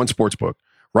 #1 sportsbook.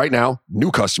 Right now,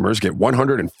 new customers get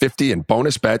 $150 in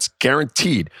bonus bets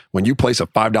guaranteed when you place a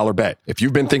 $5 bet. If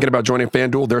you've been thinking about joining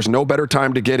FanDuel, there's no better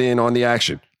time to get in on the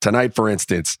action. Tonight, for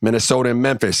instance, Minnesota and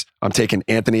Memphis, I'm taking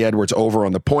Anthony Edwards over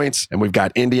on the points, and we've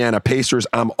got Indiana Pacers.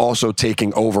 I'm also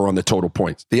taking over on the total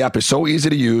points. The app is so easy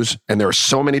to use, and there are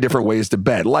so many different ways to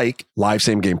bet, like live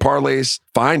same-game parlays,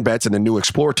 find bets in the new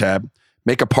Explore tab,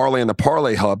 make a parlay in the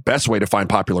Parlay Hub, best way to find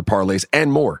popular parlays,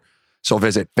 and more. So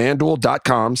visit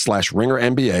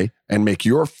FanDuel.com/RingerNBA and make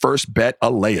your first bet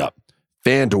a layup.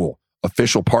 FanDuel,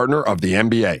 official partner of the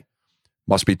NBA.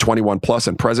 Must be 21 plus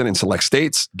and present in select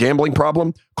states. Gambling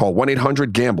problem? Call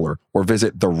 1-800-GAMBLER or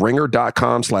visit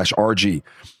theringer.com/RG.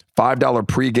 $5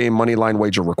 pregame moneyline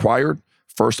wager required.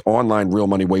 First online real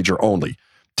money wager only.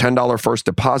 $10 first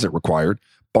deposit required.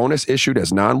 Bonus issued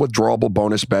as non-withdrawable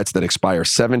bonus bets that expire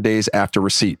 7 days after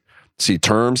receipt. See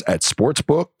terms at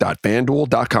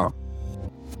sportsbook.fanduel.com.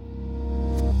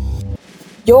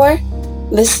 You're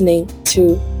listening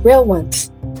to Real Ones,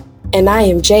 and I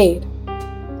am Jade.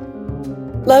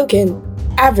 Logan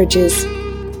averages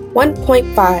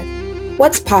 1.5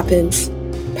 What's Poppins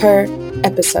per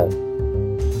episode.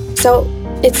 So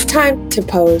it's time to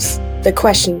pose the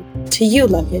question to you,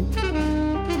 Logan.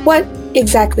 What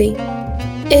exactly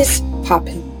is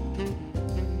poppin'?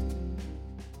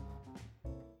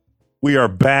 We are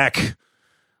back.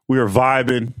 We are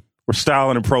vibing. We're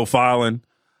styling and profiling.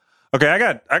 Okay,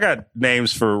 I got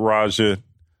names for Raja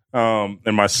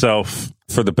and myself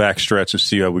for the backstretch and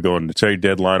see how we go in the trade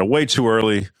deadline. Way too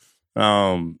early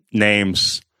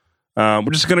names.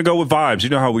 We're just going to go with vibes. You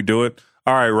know how we do it.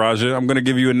 All right, Raja, I'm going to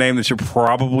give you a name that you're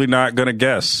probably not going to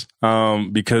guess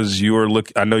because you are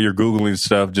I know you're Googling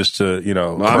stuff just to,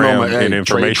 cram in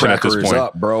information at this point.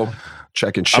 Up, bro.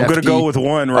 Checking Shefty. I'm going to go with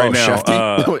one right now.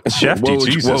 Shefty,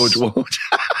 Jesus.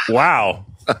 Woj.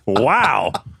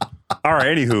 Wow. All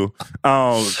right, anywho.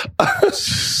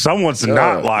 Someone's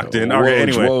not locked in. Okay,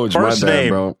 anyway.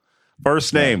 Woj,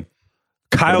 First name.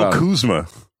 Kyle Kuzma.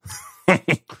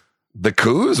 The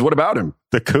Kuz? What about him?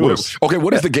 The Kuz.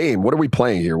 What is the game? What are we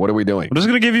playing here? What are we doing? I'm just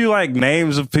going to give you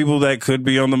names of people that could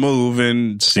be on the move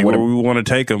and see where we want to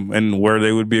take them and where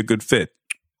they would be a good fit.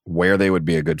 Where they would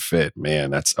be a good fit,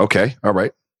 man. That's okay. All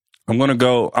right. I'm gonna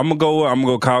go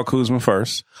Kyle Kuzma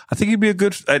first. I think he'd be a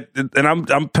good, and I'm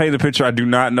painting the picture. I do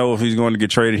not know if he's going to get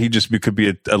traded. He just could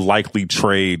be a likely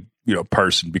trade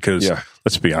person because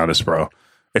let's be honest, bro,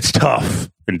 it's tough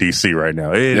in DC right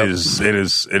now. It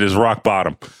is rock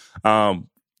bottom.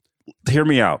 Hear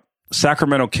me out.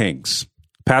 Sacramento Kings.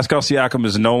 Pascal Siakam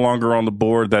is no longer on the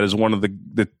board. That is one of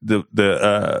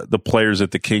the players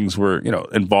that the Kings were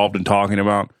involved in talking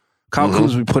about. Kyle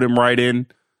Kuzma, we put him right in.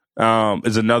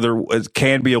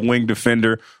 Can be a wing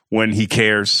defender when he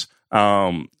cares,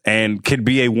 and can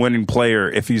be a winning player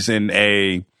if he's in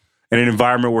an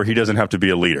environment where he doesn't have to be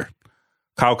a leader.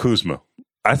 Kyle Kuzma,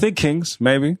 I think Kings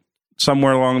maybe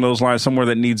somewhere along those lines, somewhere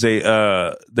that needs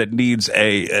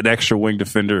an extra wing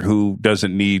defender who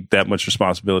doesn't need that much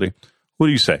responsibility. What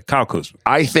do you say, Kyle Kuzma?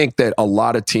 I think that a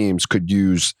lot of teams could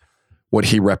use what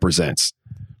he represents,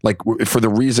 like for the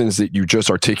reasons that you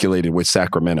just articulated with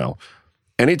Sacramento.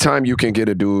 Anytime you can get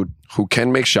a dude who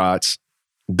can make shots,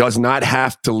 does not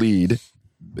have to lead,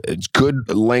 it's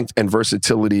good length and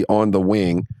versatility on the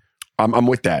wing, I'm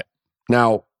with that.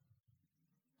 Now,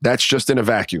 that's just in a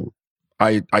vacuum.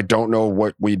 I don't know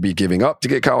what we'd be giving up to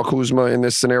get Kyle Kuzma in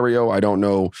this scenario. I don't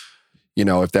know,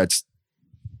 if that's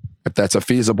a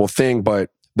feasible thing, but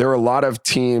there are a lot of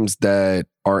teams that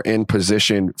are in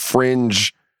position,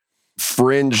 fringe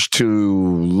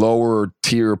to lower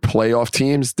tier playoff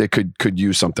teams that could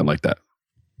use something like that.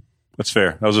 That's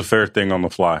fair. That was a fair thing on the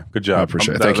fly. Good job. I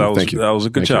appreciate it. Thank you. That was a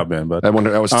good job, man. But I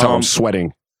was telling him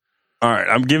sweating. All right,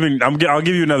 I'll give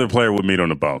you another player with meat on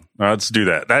the bone. Let's do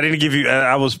that. I didn't give you.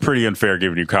 I was pretty unfair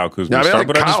giving you Kyle Kuzma,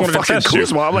 but I just wanted to test you.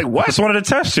 I'm like, what? I just wanted to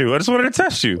test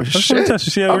you.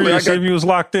 See how you was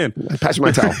locked in. Pass me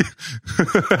my towel.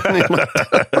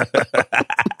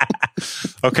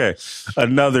 Okay,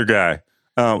 another guy,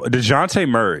 DeJounte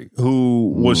Murray,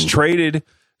 who was traded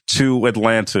to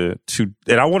Atlanta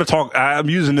and I want to talk. I'm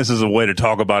using this as a way to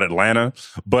talk about Atlanta,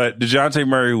 but DeJounte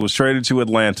Murray was traded to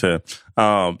Atlanta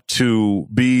to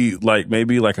be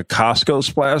maybe a Costco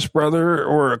Splash Brother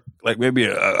or maybe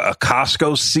a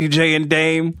Costco CJ and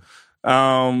Dame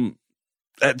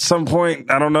at some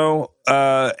point. I don't know,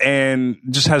 and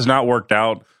just has not worked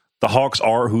out. The Hawks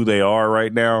are who they are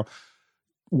right now.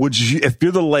 Would you, if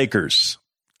you're the Lakers,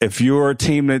 if you're a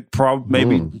team that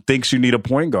maybe thinks you need a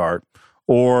point guard?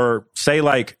 Or say,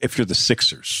 if you're the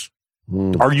Sixers,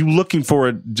 are you looking for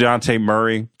a DeJounte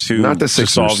Murray to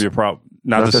solve your problem?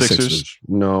 Not the Sixers?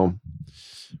 No.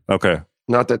 Okay.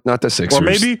 Not the Sixers. Or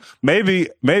maybe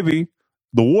the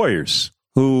Warriors,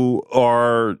 who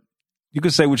are, you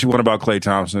could say what you want about Klay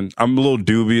Thompson. I'm a little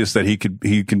dubious that he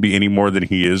can be any more than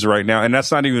he is right now. And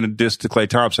that's not even a diss to Klay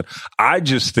Thompson. I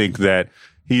just think that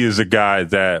he is a guy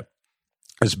that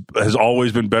has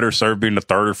always been better served being the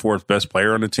third or fourth best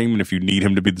player on the team. And if you need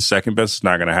him to be the second best, it's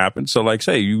not going to happen. So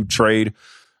say you trade,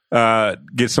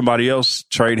 get somebody else,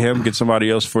 trade him, get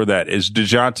somebody else for that. Is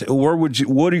DeJounte,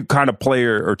 what kind of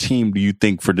player or team do you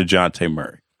think for DeJounte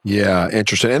Murray? Yeah,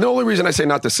 interesting. And the only reason I say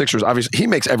not the Sixers, obviously he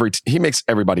makes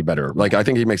everybody better. I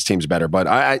think he makes teams better, but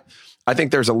I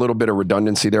think there's a little bit of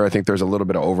redundancy there. I think there's a little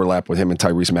bit of overlap with him and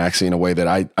Tyrese Maxey in a way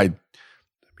that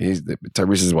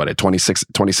Tyrese is at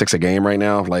 26 a game right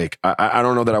now. I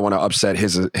don't know that I want to upset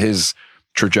his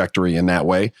trajectory in that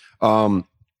way.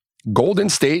 Golden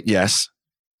State, yes.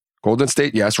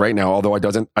 Right now, although I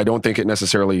don't think it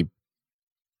necessarily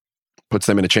puts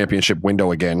them in a championship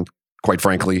window again, quite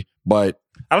frankly. But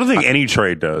I don't think any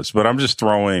trade does, but I'm just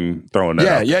throwing that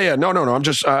out. Yeah. No. I'm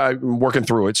just working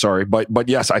through it. Sorry. But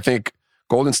yes, I think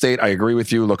Golden State, I agree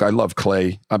with you. Look, I love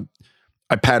Klay.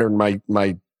 I patterned my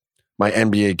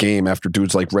NBA game after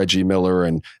dudes like Reggie Miller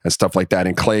and stuff like that.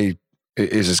 And Klay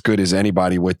is as good as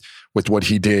anybody with what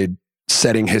he did,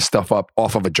 setting his stuff up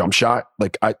off of a jump shot.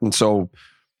 And so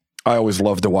I always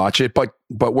love to watch it, but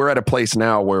we're at a place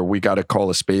now where we got to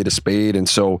call a spade a spade. And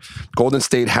so Golden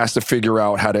State has to figure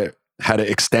out how to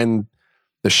extend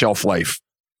the shelf life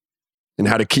and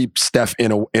how to keep Steph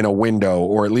in a window,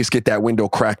 or at least get that window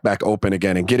cracked back open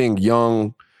again. And getting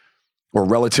young or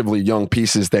relatively young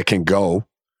pieces that can go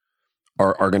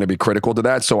are going to be critical to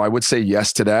that. So I would say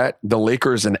yes to that. The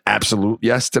Lakers, an absolute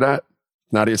yes to that.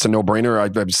 It's a no-brainer.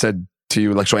 I've said to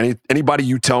you, anybody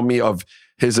you tell me of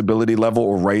his ability level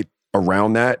or right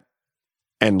around that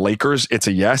and Lakers, it's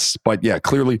a yes. But yeah,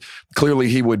 clearly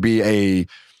he would be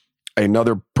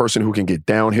another person who can get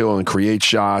downhill and create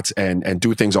shots and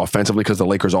do things offensively, because the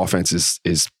Lakers offense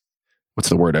is what's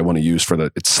the word I want to use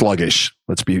it's sluggish.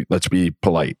 Let's be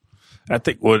polite. I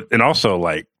think and also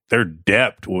their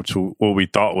depth, which what we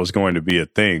thought was going to be a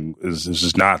thing, is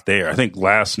just not there. I think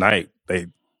last night they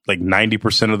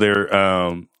 90% of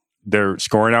their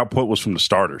scoring output was from the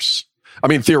starters. I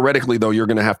mean, theoretically though, you're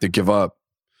going to have to give up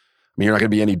mean, you're not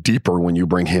going to be any deeper when you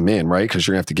bring him in, right? Because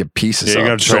you're going to have to get pieces Yeah, you're up.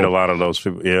 going to trade a lot of those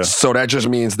people. Yeah. So that just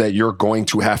means that you're going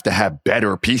to have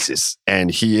better pieces,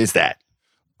 and he is that.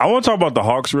 I want to talk about the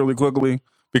Hawks really quickly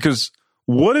because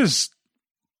it's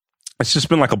just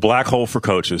been like a black hole for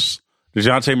coaches.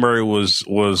 DeJounte Murray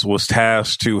was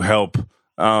tasked to help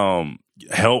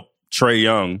Trae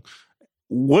Young.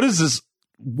 What does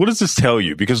this tell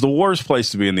you? Because the worst place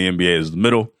to be in the NBA is the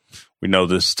middle. We know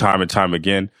this time and time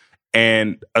again.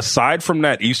 And aside from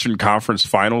that Eastern Conference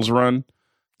Finals run,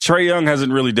 Trae Young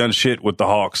hasn't really done shit with the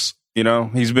Hawks. You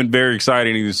know, he's been very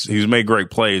exciting. He's made great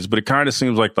plays, but it kind of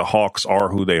seems like the Hawks are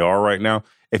who they are right now.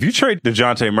 If you trade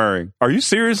DeJounte Murray, are you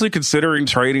seriously considering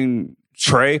trading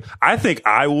Trae? I think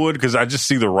I would, because I just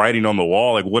see the writing on the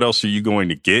wall. Like, what else are you going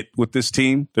to get with this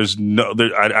team?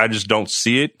 I just don't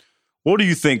see it. What do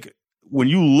you think when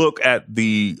you look at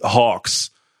the Hawks,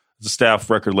 the staff,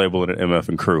 record label, and MF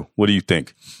and crew? What do you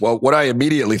think? Well, what I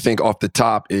immediately think off the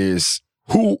top is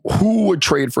who would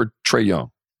trade for Trae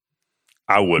Young?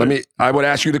 I wouldn't. I would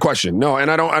ask you the question. No,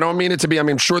 and I don't mean it to be, I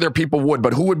mean, I'm sure there people would,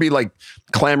 but who would be like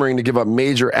clamoring to give up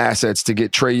major assets to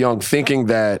get Trae Young, thinking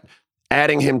that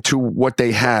adding him to what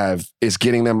they have is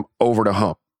getting them over the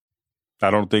hump? I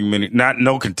don't think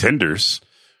no contenders.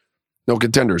 No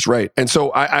contenders, right. And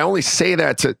so I only say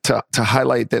that to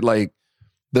highlight that, like,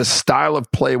 the style of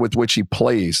play with which he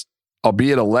plays,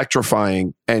 albeit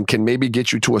electrifying and can maybe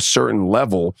get you to a certain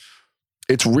level,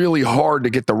 it's really hard to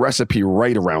get the recipe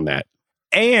right around that.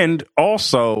 And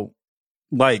also,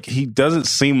 like, he doesn't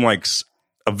seem like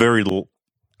a very,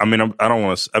 I mean, I don't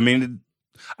want to, I mean,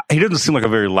 he doesn't seem like a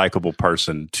very likable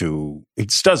person he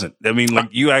just doesn't. I mean, like,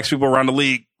 you ask people around the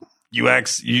league,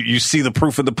 you see the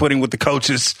proof of the pudding with the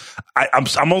coaches.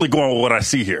 I'm only going with what I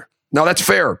see here. No, that's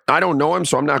fair. I don't know him,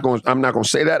 so I'm not going to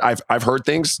say that. I've heard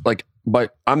things, like,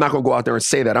 but I'm not going to go out there and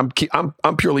say that.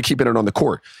 I'm purely keeping it on the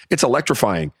court. It's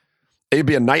electrifying. It'd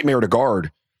be a nightmare to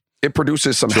guard. It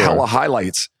produces some hella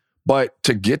highlights, but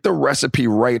to get the recipe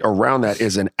right around that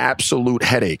is an absolute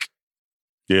headache.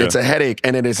 Yeah. It's a headache,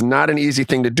 and it is not an easy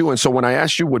thing to do. And so when I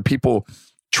asked you, would people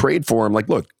trade for him? Like,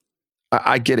 look,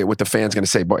 I get it what the fans going to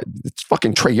say, but it's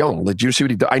fucking Trae Young. Like, you see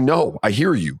what he does? I know. I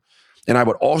hear you. And I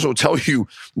would also tell you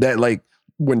that, like,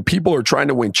 when people are trying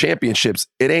to win championships,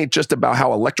 it ain't just about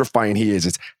how electrifying he is.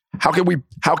 It's how can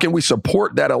we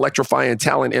support that electrifying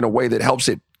talent in a way that helps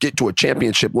it get to a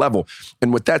championship level?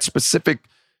 And with that specific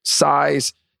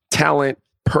size, talent,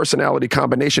 personality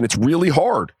combination, it's really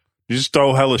hard. You just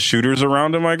throw hella shooters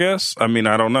around him, I guess. I mean,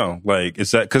 I don't know. Like,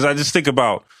 is that because I just think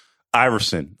about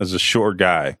Iverson as a short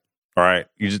guy. All right,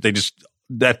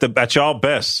 at y'all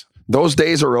best. Those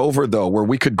days are over, though, where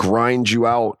we could grind you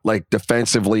out, like,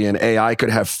 defensively, and AI could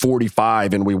have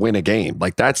 45 and we win a game.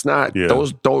 Like, that's not,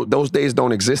 those days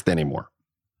don't exist anymore.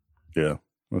 Yeah,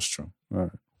 that's true. All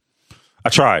right. I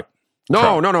tried.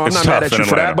 No, I'm not mad at you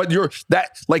for that. But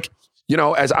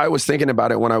as I was thinking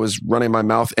about it when I was running my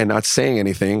mouth and not saying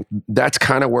anything, that's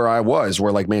kind of where I was,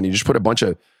 where, like, man, you just put a bunch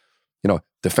of,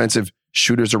 defensive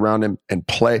shooters around him and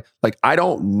play. Like, I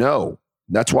don't know.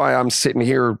 That's why I'm sitting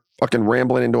here fucking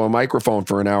rambling into a microphone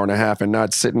for an hour and a half and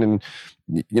not sitting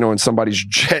in somebody's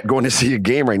jet going to see a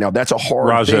game right now. That's a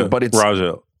hard thing, but it's...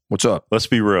 Raja, what's up? Let's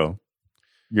be real.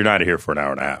 You're not here for an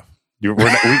hour and a half.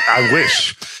 I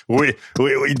wish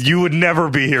you would never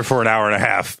be here for an hour and a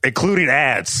half, including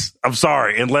ads. I'm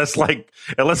sorry, unless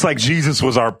Jesus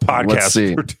was our podcast. Let's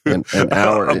see. An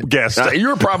hour guest.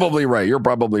 You're probably right.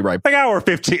 Like hour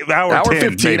 15. Hour 10,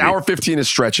 15. maybe. Hour 15 is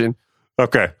stretching.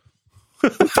 Okay.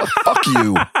 Fuck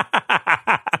you.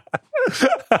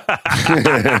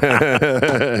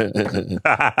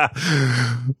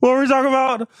 What were we talking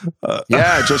about?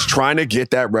 Just trying to get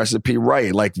that recipe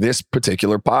right. Like this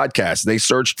particular podcast, they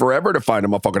searched forever to find a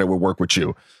motherfucker that would work with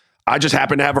you. I just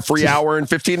happen to have a free hour and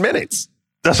 15 minutes.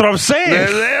 That's what I'm saying.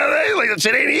 Like, that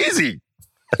shit ain't easy.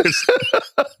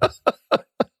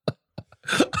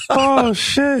 Oh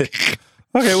shit.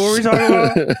 Okay, what were we talking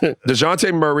about?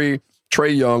 DeJounte Murray,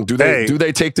 Trae Young, do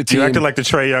they take the team? You're acting like the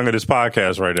Trae Young of this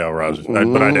podcast right now, Roger.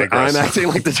 But I digress. I'm acting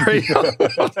like the Trae Young.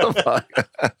 What the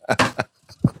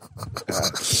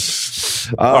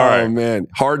fuck? Oh, all right, man.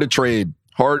 Hard to trade.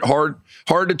 Hard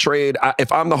to trade.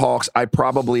 If I'm the Hawks, I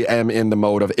probably am in the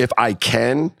mode of if I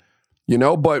can,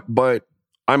 but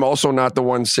I'm also not the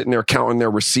one sitting there counting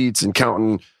their receipts and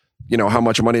counting, how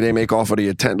much money they make off of the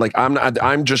attend. Like,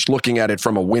 I'm just looking at it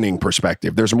from a winning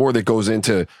perspective. There's more that goes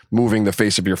into moving the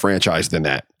face of your franchise than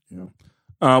that.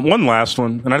 Yeah. One last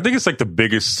one, and I think it's like the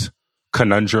biggest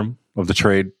conundrum of the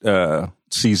trade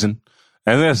season,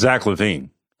 and that's Zach LaVine,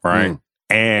 right?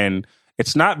 And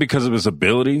it's not because of his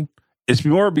ability; it's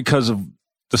more because of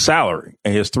the salary,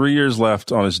 and he has 3 years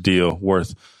left on his deal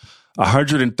worth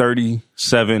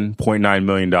 $137.9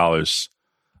 million. I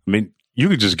mean, you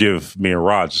could just give me and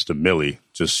Rod just a milli.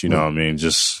 Just, you know what I mean?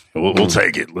 Just, we'll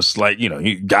take it. Let's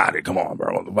you got it. Come on,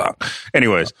 bro.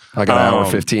 Anyways. I got an hour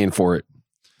 15 for it.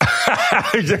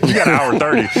 You got an hour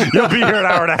 30. You'll be here an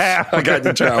hour and a half. I got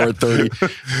the hour 30.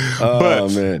 Oh,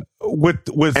 man.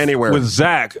 With anywhere. With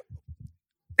Zach,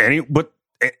 but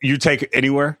you take it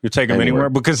anywhere? You take him anywhere?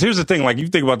 Because here's the thing, like you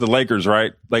think about the Lakers,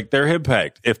 right? Like their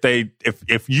impact.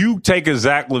 If you take a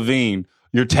Zach LaVine,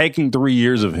 you're taking 3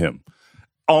 years of him.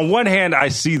 On one hand, I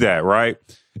see that, right?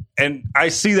 And I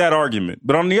see that argument.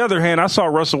 But on the other hand, I saw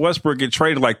Russell Westbrook get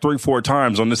traded like 3-4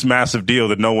 times on this massive deal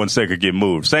that no one said could get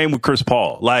moved. Same with Chris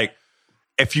Paul. Like,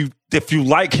 if you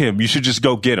like him, you should just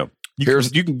go get him.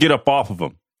 You can get up off of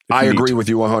him. I agree with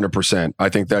you 100%. I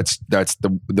think that's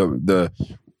the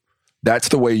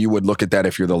way you would look at that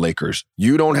if you're the Lakers.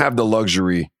 You don't have the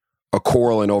luxury of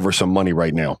quarreling over some money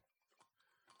right now.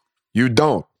 You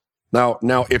don't. Now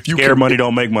if you Air money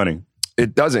don't make money.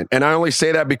 It doesn't. And I only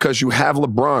say that because you have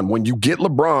LeBron. When you get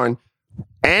LeBron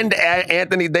and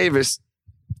Anthony Davis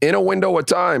in a window of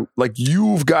time, like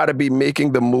you've got to be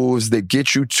making the moves that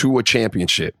get you to a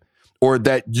championship or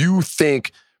that you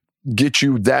think get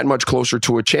you that much closer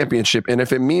to a championship. And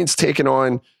if it means taking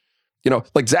on,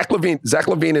 like Zach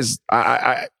LaVine is,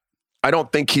 I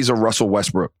don't think he's a Russell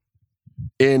Westbrook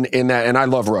in that. And I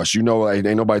love Russ. Ain't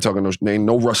nobody talking, ain't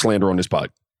no Russ slander on this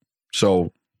pod.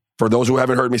 So, for those who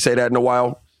haven't heard me say that in a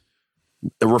while,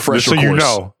 a refresher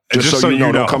course. Just so you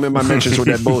know. Don't come in my mentions with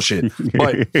that bullshit.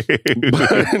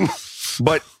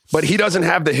 But he doesn't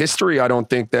have the history, I don't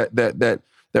think, that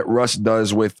Russ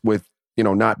does with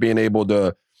not being able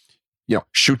to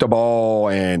shoot the ball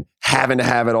and having to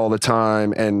have it all the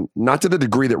time, and not to the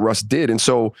degree that Russ did. And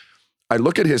so I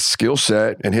look at his skill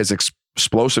set and his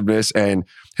explosiveness and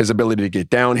his ability to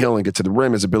get downhill and get to the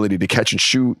rim, his ability to catch and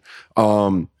shoot.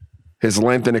 His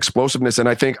length and explosiveness. And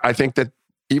I think that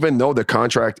even though the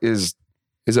contract is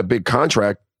a big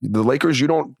contract, the Lakers,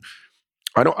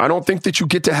 I don't think that you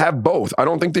get to have both. I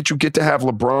don't think that you get to have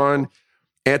LeBron,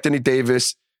 Anthony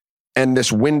Davis, and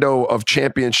this window of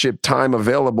championship time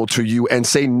available to you and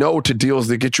say no to deals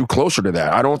that get you closer to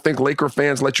that. I don't think Laker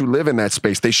fans let you live in that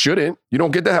space. They shouldn't. You don't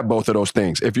get to have both of those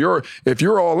things. If you're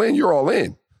all in, you're all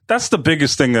in. That's the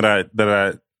biggest thing that I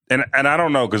I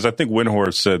don't know, because I think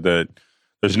Windhorst said that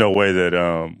there's no way that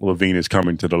LaVine is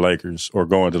coming to the Lakers or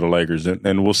going to the Lakers,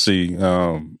 and we'll see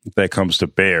if that comes to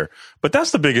bear. But that's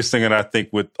the biggest thing that I think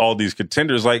with all these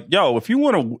contenders. Like, yo, if you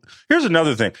want to, here's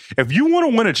another thing. If you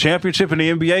want to win a championship in the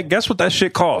NBA, guess what that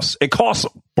shit costs? It costs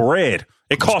bread.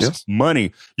 It costs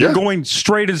money. You're going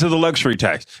straight into the luxury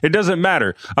tax. It doesn't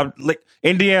matter. Like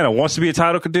Indiana wants to be a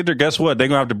title contender. Guess what? They're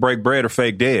going to have to break bread or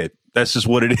fake dead. That's just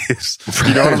what it is.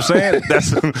 You know what I'm saying? That's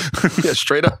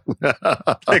straight up.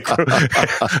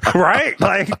 Right?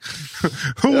 Like,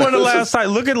 who won the last time?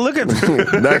 Look at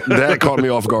that caught me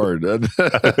off guard.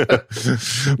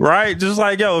 Right? Just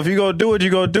like, yo, if you go do it, you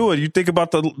go do it. You think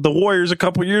about the Warriors a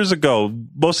couple years ago,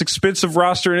 most expensive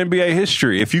roster in NBA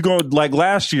history. If you go like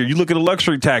last year, you look at a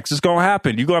luxury tax, it's going to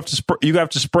happen. You have to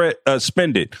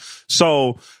spend it.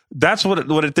 So that's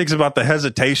what it thinks about the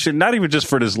hesitation, not even just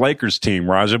for this Lakers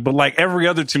team, Raja, but like every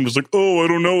other team was like, oh, I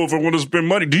don't know if I want to spend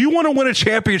money. Do you want to win a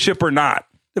championship or not?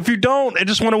 If you don't and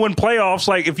just want to win playoffs,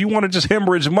 like if you want to just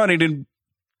hemorrhage money, then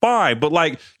fine. But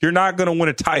like, you're not going to win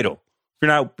a title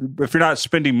if you're not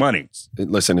spending money.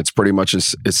 Listen, it's pretty much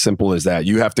as simple as that.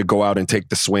 You have to go out and take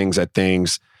the swings at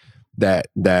things that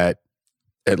at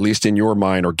least in your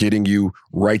mind are getting you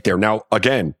right there. Now,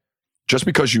 again, just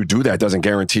because you do that doesn't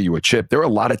guarantee you a chip. There are a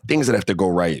lot of things that have to go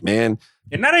right, man.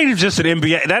 And that ain't even just an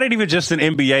NBA. That ain't even just an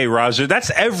NBA, Raja. That's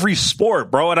every sport,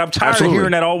 bro. And I'm tired of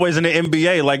hearing that always in the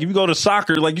NBA. Like, if you go to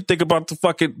soccer, like you think about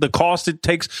the cost it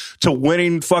takes to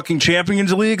winning fucking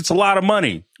Champions League. It's a lot of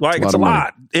money. Like, it's a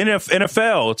lot.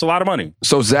 NFL, it's a lot of money.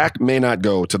 So Zach may not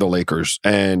go to the Lakers,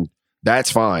 and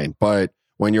that's fine. But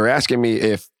when you're asking me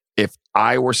if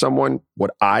I were someone,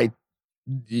 would I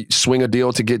swing a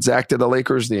deal to get Zach to the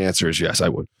Lakers? The answer is yes, I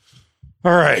would.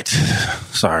 All right.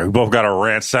 Sorry, we both got our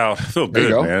rants out. I feel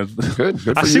good, man. Good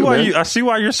for I see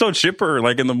why you're so chipper,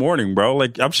 like in the morning, bro.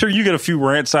 Like, I'm sure you get a few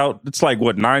rants out. It's like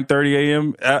what, 9:30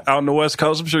 a.m. out in the West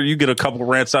Coast. I'm sure you get a couple of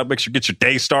rants out. Make sure you get your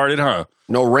day started, huh?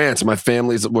 No rants. My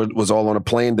family was all on a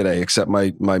plane today, except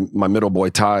my middle boy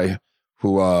Ty,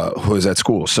 who is at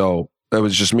school. So it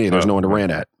was just me. There's no one to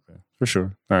rant at. For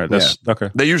sure. All right. That's okay.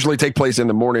 They usually take place in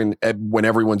the morning when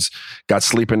everyone's got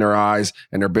sleep in their eyes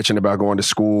and they're bitching about going to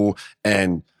school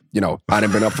and I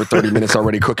done been up for 30 minutes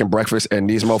already cooking breakfast, and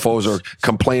these mofos are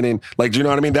complaining. Like, do you know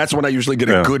what I mean? That's when I usually get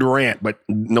a good rant, but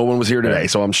no one was here today,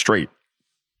 so I'm straight.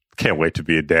 Can't wait to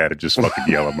be a dad and just fucking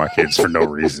yell at my kids for no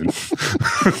reason.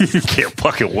 You can't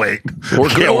fucking wait.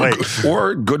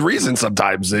 Or good reason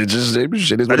sometimes. Shit is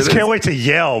what I just can't wait to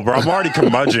yell, bro. I'm already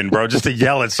curmudgeon, bro, just to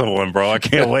yell at someone, bro. I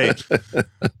can't wait.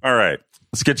 All right.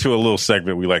 Let's get to a little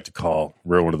segment we like to call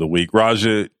Real One of the Week.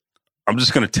 Raja, I'm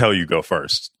just going to tell you go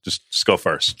first. Just go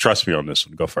first. Trust me on this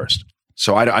one. Go first.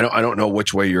 So I don't know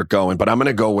which way you're going, but I'm going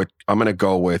to go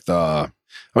with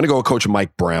Coach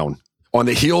Mike Brown. On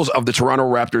the heels of the Toronto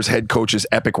Raptors head coach's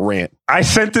epic rant. I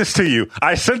sent this to you,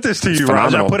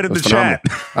 Raj. I put it in the chat.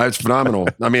 It's phenomenal.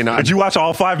 I mean, did you watch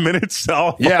all 5 minutes?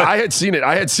 Yeah, I had seen it.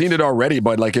 I had seen it already,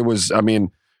 but like it was, I mean,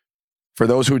 for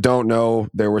those who don't know,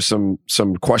 there were some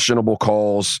questionable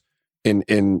calls in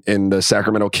the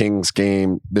Sacramento Kings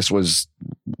game. This was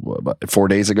about 4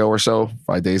 days ago or so,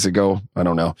 5 days ago. I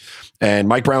don't know. And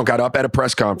Mike Brown got up at a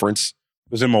press conference.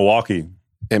 It was in Milwaukee.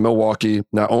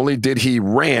 Not only did he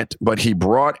rant, but he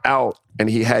brought out and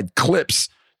he had clips.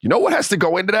 You know what has to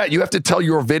go into that? You have to tell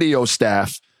your video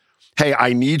staff, hey,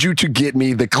 I need you to get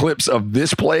me the clips of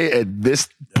this play at this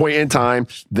point in time,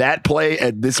 that play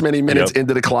at this many minutes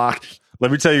into the clock.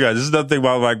 Let me tell you guys, this is the thing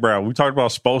about Mike Brown. We talked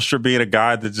about Spoelstra being a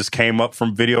guy that just came up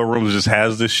from video rooms and just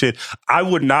has this shit. I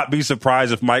would not be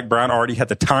surprised if Mike Brown already had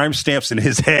the timestamps in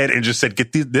his head and just said,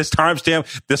 get this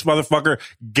timestamp, this motherfucker,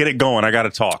 get it going. I got to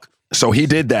talk. So he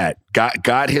did that,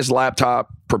 got his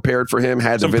laptop prepared for him,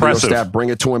 had the video staff bring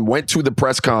it to him, went to the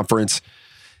press conference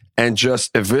and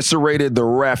just eviscerated the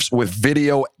refs with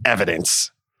video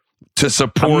evidence to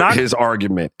support his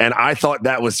argument. And I thought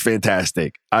that was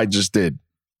fantastic. I just did.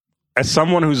 As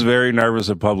someone who's very nervous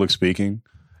at public speaking,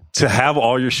 to have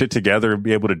all your shit together and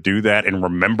be able to do that and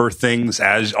remember things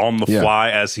as on the fly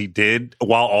as he did,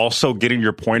 while also getting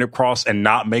your point across and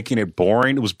not making it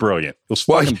boring, it was brilliant. It was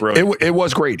fucking brilliant. It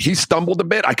was great. He stumbled a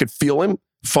bit. I could feel him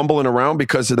fumbling around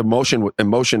because of the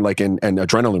emotion, like and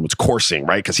adrenaline was coursing,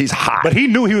 right? Because he's hot. But he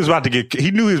knew he was about to get. He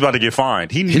knew he was about to get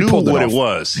fined. He knew what it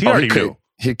was. He already knew.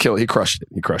 He crushed it.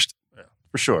 He crushed it. Yeah,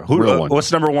 for sure.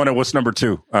 What's number one and what's number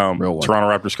two? Toronto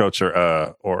Raptors coach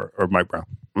or Mike Brown?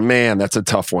 Man, that's a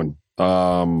tough one.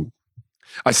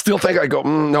 I still think I go.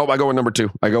 I go with number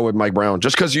two. I go with Mike Brown,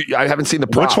 just because I haven't seen the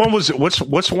prop.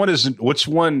 Which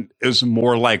one is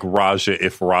more like Raja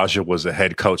if Raja was a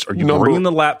head coach? Are you bringing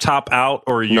the laptop out,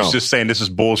 or are you just saying this is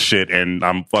bullshit and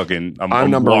I'm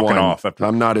number walking off?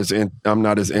 I'm not as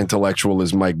intellectual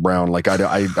as Mike Brown. Like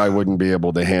I wouldn't be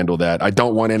able to handle that. I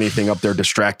don't want anything up there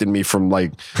distracting me from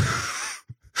like.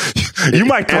 You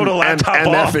might throw the laptop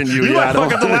off. You might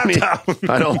fuck up the laptop.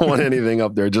 I don't want anything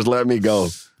up there. Just let me go.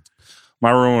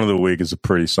 My ruin of the week is a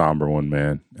pretty somber one,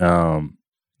 man. Dejan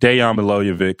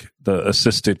Milojevic, the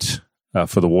assistant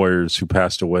for the Warriors, who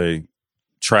passed away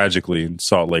tragically in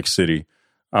Salt Lake City.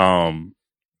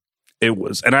 It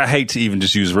was, and I hate to even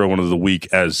just use real one of the week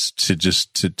as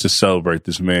to celebrate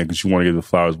this man because you want to give the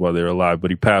flowers while they're alive,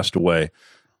 but he passed away.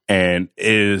 And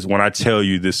when I tell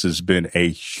you this has been a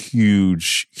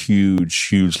huge, huge,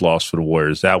 huge loss for the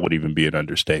Warriors, that would even be an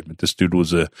understatement. This dude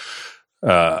was a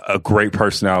great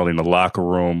personality in the locker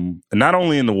room, and not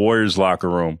only in the Warriors locker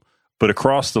room, but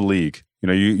across the league. You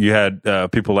know, you had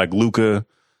people like Luka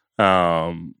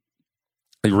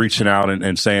reaching out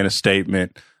and saying a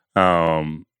statement.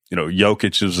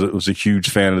 Jokic was a huge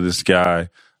fan of this guy.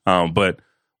 But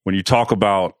when you talk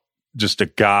about just a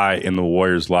guy in the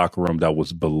Warriors locker room that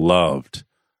was beloved,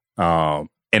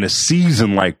 in a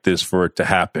season like this for it to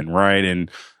happen, right? And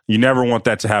you never want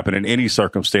that to happen in any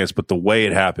circumstance, but the way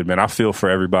it happened, man, I feel for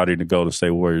everybody in the Golden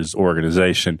State Warriors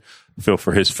organization. I feel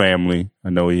for his family. I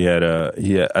know I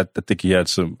think he had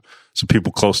some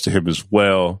people close to him as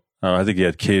well. I think he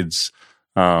had kids.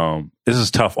 This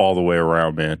is tough all the way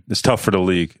around, man. It's tough for the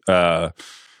league. And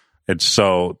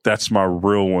so that's my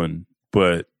real one,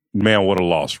 but man, what a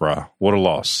loss, Ra. What a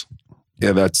loss.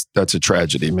 Yeah, that's a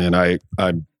tragedy, man.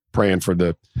 I'm praying for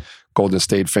the Golden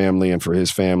State family and for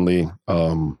his family.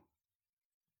 I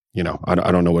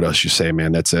don't know what else you say,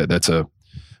 man. That's a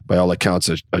by all accounts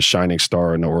a shining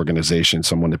star in the organization,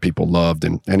 someone that people loved.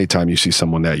 And anytime you see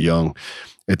someone that young,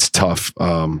 it's tough.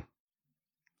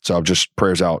 So just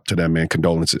prayers out to them, man.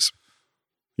 Condolences.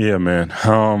 Yeah, man.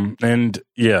 I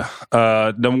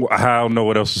don't know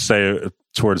what else to say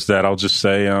towards that. I'll just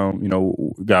say,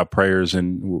 got prayers,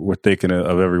 and we're thinking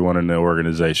of everyone in the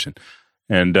organization.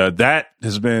 And that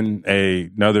has been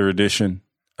another edition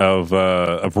of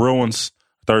Ruins,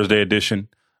 Thursday edition.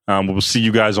 We'll see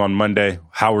you guys on Monday.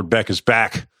 Howard Beck is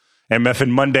back. MFN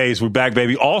Mondays, we're back,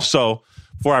 baby. Also,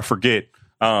 before I forget,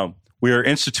 we are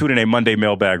instituting a Monday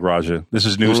mailbag, Raja. This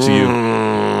is news to you.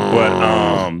 But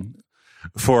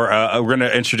we're going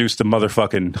to introduce the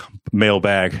motherfucking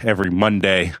mailbag every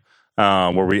Monday,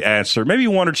 where we answer maybe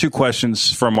one or two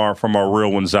questions from our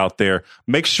real ones out there.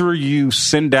 Make sure you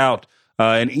send out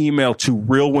an email to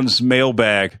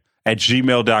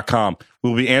realonesmailbag@gmail.com.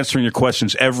 We'll be answering your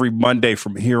questions every Monday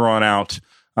from here on out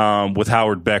with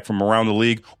Howard Beck from around the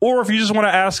league. Or if you just want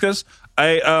to ask us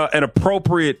an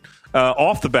appropriate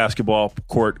off the basketball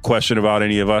court question about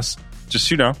any of us, just,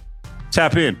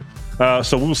 tap in.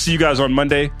 So we'll see you guys on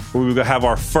Monday, where we're going to have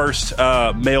our first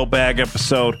mailbag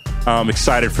episode. I'm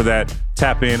excited for that.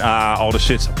 Tap in, all the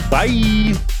shits.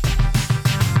 Bye.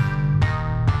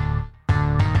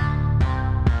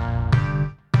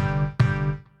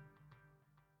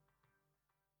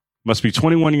 Must be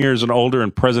 21 years and older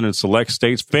and present in select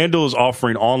states. FanDuel is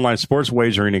offering online sports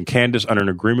wagering in Kansas under an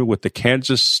agreement with the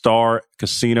Kansas Star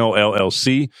Casino,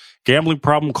 LLC. Gambling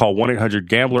problem? Call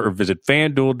 1-800-GAMBLER or visit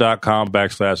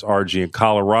FanDuel.com/RG in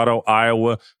Colorado,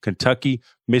 Iowa, Kentucky,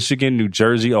 Michigan, New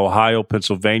Jersey, Ohio,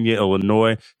 Pennsylvania,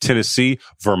 Illinois, Tennessee,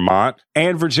 Vermont,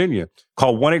 and Virginia.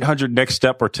 Call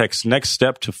 1-800-NEXT-STEP or text NEXT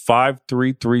STEP to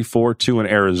 53342 in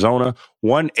Arizona,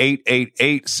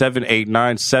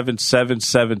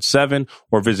 1-888-789-7777,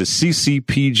 or visit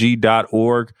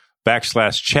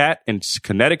ccpg.org/chat in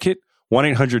Connecticut,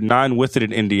 1-800-9-WITH-IT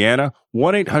in Indiana,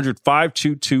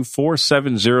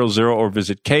 1-800-522-4700, or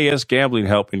visit KS Gambling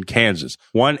Help in Kansas,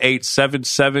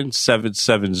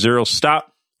 1-877-770-STOP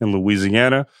in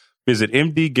Louisiana. Visit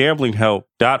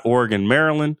mdgamblinghelp.org in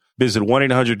Maryland. Visit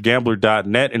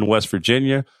 1-800-GAMBLER.net in West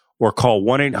Virginia, or call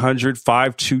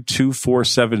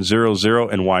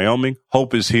 1-800-522-4700 in Wyoming.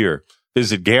 Hope is here.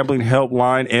 Visit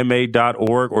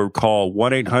gamblinghelplinema.org or call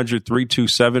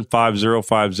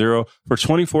 1-800-327-5050 for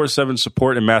 24/7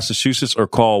 support in Massachusetts, or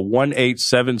call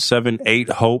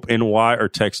 1-877-8-HOPE-NY or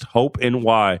text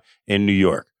HOPE-NY in New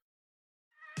York.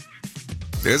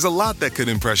 There's a lot that could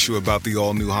impress you about the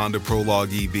all-new Honda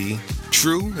Prologue EV.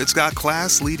 True, it's got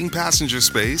class-leading passenger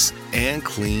space and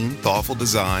clean, thoughtful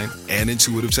design and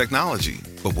intuitive technology.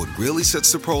 But what really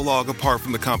sets the Prologue apart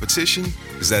from the competition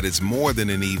is that it's more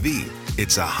than an EV.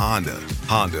 It's a Honda.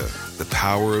 Honda, the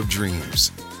power of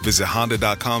dreams. Visit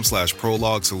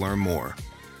honda.com/prologue to learn more.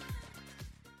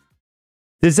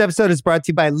 This episode is brought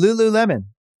to you by Lululemon.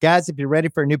 Guys, if you're ready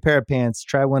for a new pair of pants,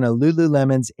 try one of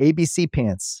Lululemon's ABC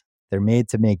pants. They're made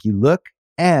to make you look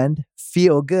and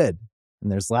feel good. And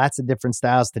there's lots of different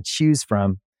styles to choose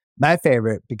from. My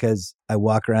favorite, because I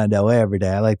walk around LA every day,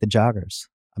 I like the joggers.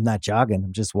 I'm not jogging,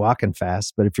 I'm just walking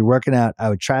fast. But if you're working out, I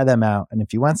would try them out. And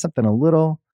if you want something a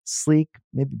little sleek,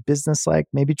 maybe business-like,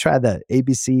 maybe try the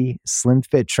ABC Slim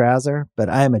Fit trouser. But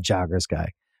I am a joggers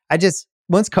guy.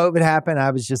 Once COVID happened,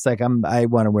 I was just like, I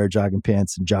want to wear jogging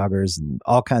pants and joggers and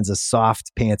all kinds of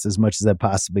soft pants as much as I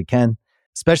possibly can,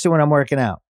 especially when I'm working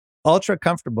out. Ultra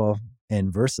comfortable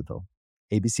and versatile.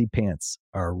 ABC pants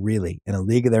are really in a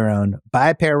league of their own. Buy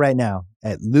a pair right now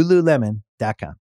at lululemon.com.